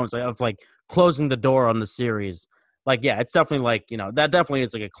finest moments of like closing the door on the series. Like, yeah, it's definitely like, that definitely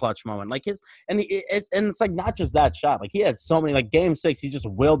is like a clutch moment. Like and it's like not just that shot. Like he had so many, like Game 6, he just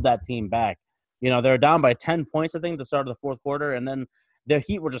willed that team back. They were down by 10 points, I think, at the start of the fourth quarter, and then the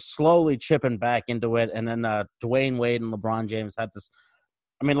Heat were just slowly chipping back into it. And then Dwayne Wade and LeBron James had this.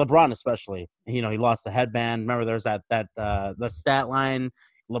 I mean, LeBron especially. He lost the headband. Remember, there's that the stat line: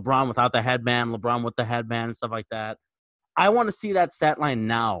 LeBron without the headband, LeBron with the headband, and stuff like that. I want to see that stat line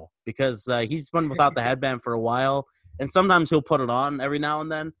now because he's been without the headband for a while, and sometimes he'll put it on every now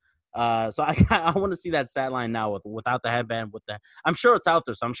and then. So I want to see that stat line now without the headband. I'm sure it's out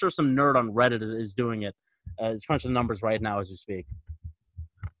there, so I'm sure some nerd on Reddit is doing it. He's crunching the numbers right now as we speak.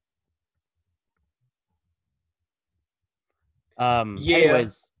 Yeah.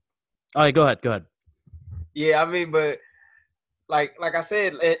 Anyways, All right, go ahead. Go ahead. Yeah, I mean, but like I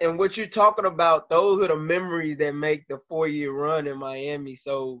said, and what you're talking about, those are the memories that make the 4-year run in Miami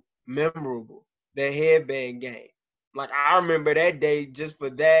so memorable. That headband game. Like I remember that day just for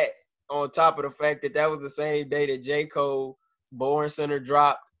that, on top of the fact that that was the same day that J. Cole's Born Center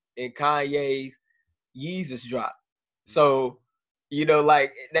dropped and Kanye's Yeezus dropped. So,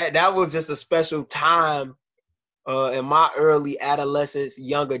 like that was just a special time in my early adolescence,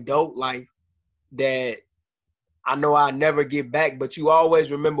 young adult life that I know I'll never get back, but you always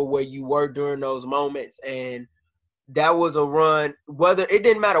remember where you were during those moments. And that was a run, whether it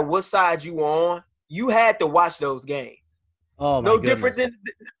didn't matter what side you were on, you had to watch those games. Oh my No different goodness. than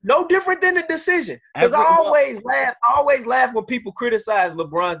no different than the decision. Because Well, I always laugh when people criticize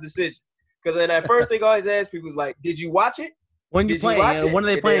LeBron's decision. Because then that first thing I always ask people is like, did you watch it? when you Did you playing? watch it? When are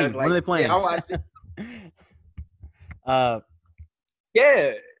they And then I was playing? When are like, they yeah, I playing? watched it. uh,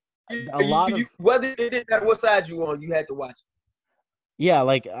 Yeah. You, a you, lot you of whether it didn't matter what side you on, you had to watch it. Yeah,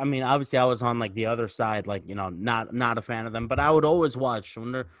 like I mean, obviously I was on like the other side, like not a fan of them, but I would always watch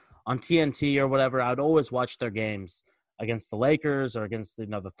when they're on TNT or whatever. I would always watch their games against the Lakers or against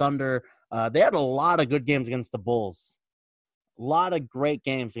the Thunder. They had a lot of good games against the Bulls. A lot of great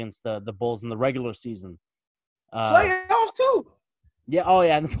games against the Bulls in the regular season. Uh, Playoffs too. yeah, oh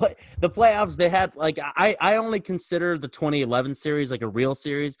yeah, and the playoffs they had like I only consider the 2011 series like a real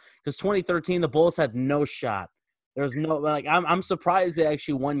series because 2013 the Bulls had no shot. There's no like I'm surprised they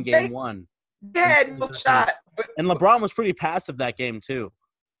actually won game They, one they in had no 2013. shot, And LeBron was pretty passive that game too.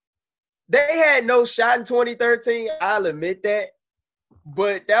 they had no shot in 2013. I'll admit that.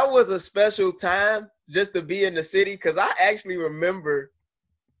 But that was a special time just to be in the city because I actually remember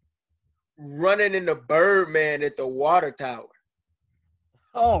running in the Birdman at the water tower.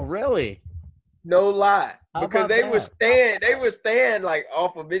 Oh, really? No lie. How Because about that? they were staying like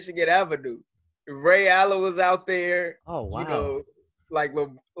off of Michigan Avenue. Ray Allen was out there, Oh, you wow. know, like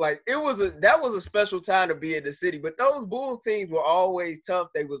that was a special time to be in the city. But those Bulls teams were always tough.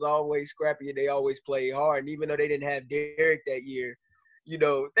 They was always scrappy and they always played hard. And even though they didn't have Derek that year,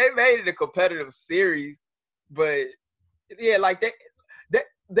 they made it a competitive series. But yeah, like they,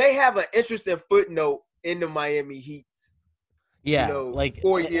 they have an interesting footnote in the Miami Heat, Yeah, like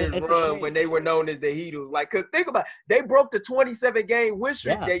 4 years it's a run shame. when they were known as the Heatles. Like, cause think about it, they broke the 27-game win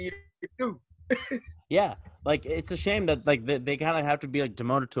streak Yeah. that year too. Yeah, like it's a shame that like they kind of have to be like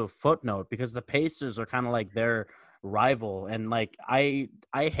demoted to a footnote because the Pacers are kind of like their rival, and like I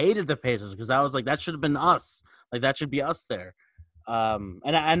hated the Pacers because I was like that should have been us, like that should be us there.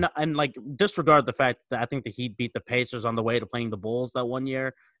 And like disregard the fact that I think the Heat beat the Pacers on the way to playing the Bulls that one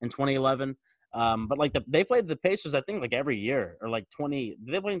year in 2011. But like they played the Pacers I think like every year or like 20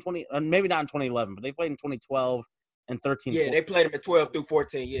 they played in 20 maybe not in 2011 but they played in 2012 and 13 Yeah, 14. they played them at 12 through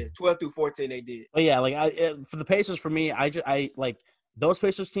 14. Yeah, 12 through 14 they did. But yeah, like for the Pacers for me, I like those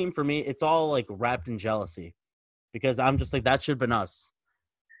Pacers team for me. It's all like wrapped in jealousy because I'm just like that should have been us.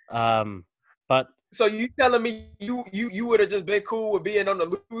 But So you telling me you would have just been cool with being on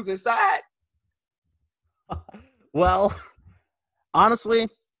the losing side? well, honestly,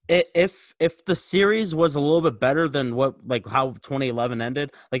 if the series was a little bit better than what like how 2011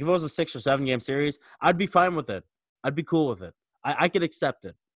 ended, like if it was a 6 or 7 game series, I'd be fine with it. I'd be cool with it. I could accept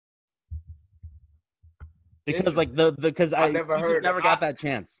it because like Interesting. because I I never we just heard of. never got that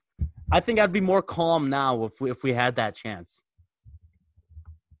chance. I think I'd be more calm now if we had that chance.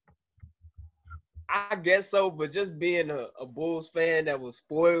 I guess so, but just being a Bulls fan that was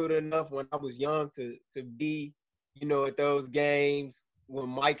spoiled enough when I was young to be, at those games when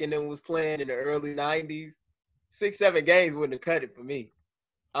Mike and them was playing in the early '90s, 6, 7 games wouldn't have cut it for me.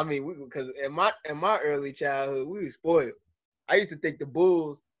 I mean, because in my early childhood, we were spoiled. I used to think the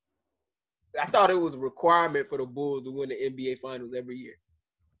Bulls. I thought it was a requirement for the Bulls to win the NBA Finals every year.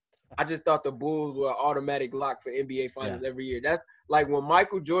 I just thought the Bulls were an automatic lock for NBA Yeah. Finals every year. That's like when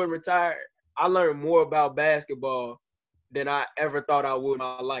Michael Jordan retired. I learned more about basketball than I ever thought I would in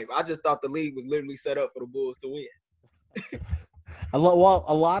my life. I just thought the league was literally set up for the Bulls to win. A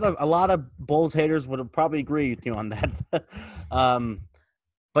lot of Bulls haters would probably agree with you on that. um,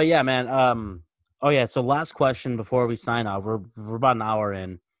 but yeah, man. Oh yeah. So last question before we sign off. We're about an hour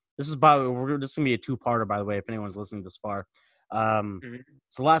in. This is gonna be a 2-parter, by the way, if anyone's listening this far. Um, Mhm.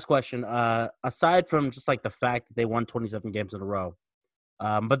 so last question. Aside from just like the fact that they won 27 games in a row,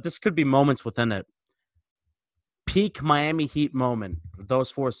 but this could be moments within it. Peak Miami Heat moment,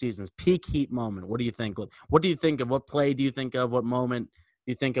 those 4 seasons. Peak Heat moment. What do you think? What do you think of? What play do you think of? What moment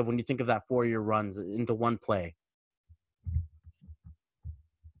do you think of when you think of that 4-year runs into one play?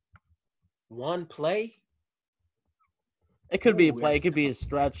 One play? It could be a Ooh, play. It that's could be tough. a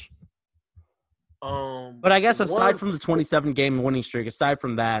stretch. But I guess aside one. from the 27-game winning streak, aside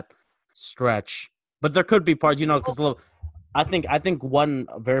from that stretch, but there could be parts, because I think one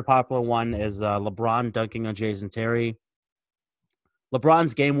very popular one is LeBron dunking on Jason Terry.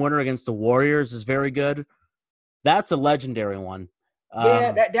 LeBron's game winner against the Warriors is very good. That's a legendary one.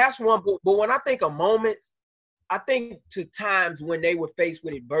 Yeah, that's one. But when I think of moments, I think to times when they were faced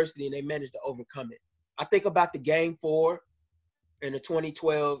with adversity and they managed to overcome it. I think about the Game 4 in the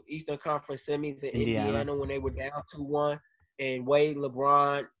 2012 Eastern Conference Semis in Indiana when they were down 2-1, and Wade,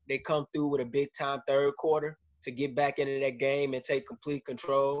 LeBron, they come through with a big-time third quarter to get back into that game and take complete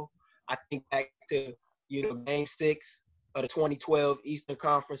control. I think back to, Game 6 of the 2012 Eastern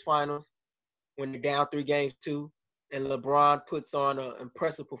Conference Finals when they're down 3-2, and LeBron puts on an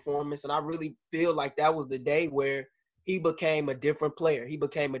impressive performance. And I really feel like that was the day where he became a different player. He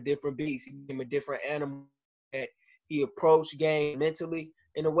became a different beast. He became a different animal. That he approached game mentally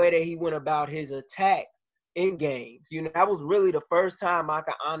in the way that he went about his attack in games. That was really the first time I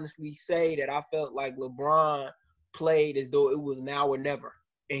could honestly say that I felt like LeBron played as though it was now or never.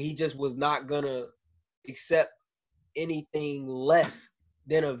 And he just was not going to accept anything less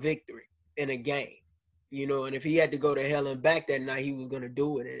than a victory in a game. And if he had to go to hell and back that night, he was going to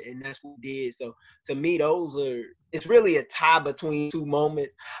do it. And that's what he did. So to me, it's really a tie between two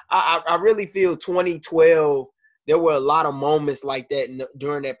moments. I really feel 2012, there were a lot of moments like that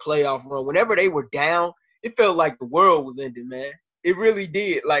during that playoff run. Whenever they were down, it felt like the world was ending, man. It really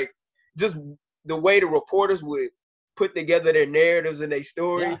did. Like, just the way the reporters would put together their narratives and their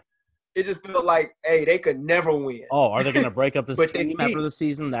stories, it just felt like, hey, they could never win. Oh, are they going to break up this team after the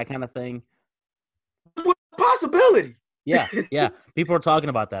season? That kind of thing. Possibility. Yeah. People are talking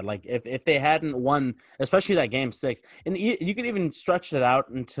about that. Like, if they hadn't won, especially that Game 6, and you could even stretch it out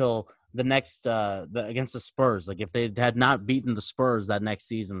until the next against the Spurs. Like, if they had not beaten the Spurs that next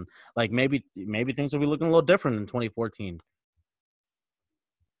season, like maybe things will be looking a little different in 2014.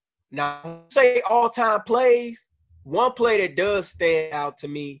 Now, say all-time plays, one play that does stand out to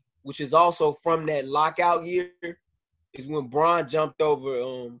me, which is also from that lockout year, is when Bron jumped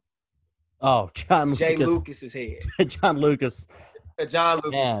over John Jay Lucas. Lucas's head. John Lucas. John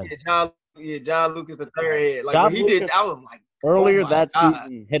Lucas. Man. John Lucas the third head. Like, John when he Lucas, did, I was like, earlier that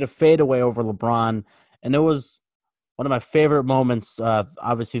season, hit a fadeaway over LeBron, and it was one of my favorite moments,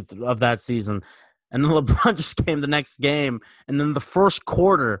 obviously, of that season. And then LeBron just came the next game, and then the first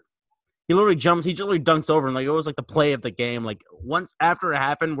quarter, he literally dunks over, and like it was like the play of the game. Like, once after it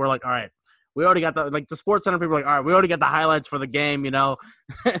happened, we're like, all right, we already got the Sports Center people are like, all right, we already got the highlights for the game, like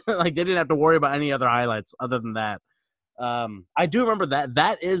they didn't have to worry about any other highlights other than that. I do remember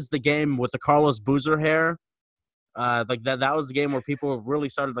that is the game with the Carlos Boozer hair. Like that was the game where people really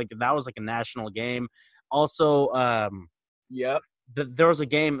started, like, that was like a national game. Also, there was a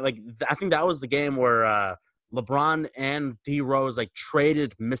game, like, I think that was the game where LeBron and D Rose like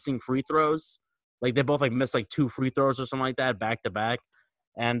traded missing free throws. Like, they both like missed like 2 free throws or something like that back to back.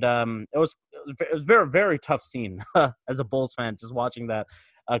 And it was a very, very tough scene as a Bulls fan just watching that,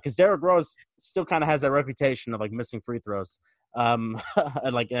 because Derrick Rose still kind of has that reputation of like missing free throws,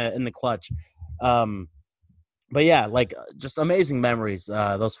 like in the clutch. But yeah, like, just amazing memories,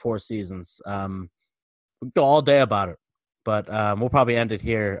 those 4 seasons. We can go all day about it, but we'll probably end it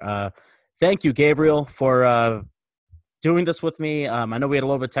here. Thank you, Gabriel, for doing this with me. I know we had a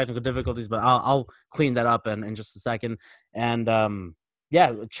little bit of technical difficulties, but I'll clean that up in just a second. And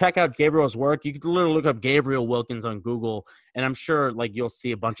check out Gabriel's work. You can literally look up Gabriel Wilkins on Google, and I'm sure like you'll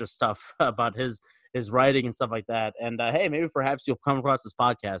see a bunch of stuff about his writing and stuff like that. And hey, maybe perhaps you'll come across this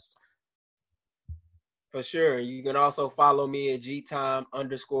podcast. For sure. You can also follow me at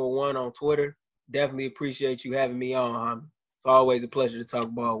gtime_1 on Twitter. Definitely appreciate you having me on. It's always a pleasure to talk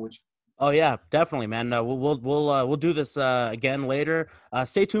ball with you. Oh yeah, definitely, man. We'll do this again later.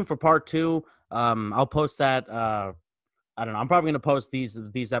 Stay tuned for part 2. I'll post that. I don't know. I'm probably going to post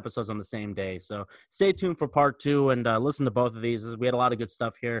these episodes on the same day. So stay tuned for part 2 and listen to both of these. We had a lot of good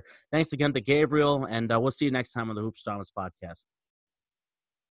stuff here. Thanks again to Gabriel, and we'll see you next time on the Hoops Thomas podcast.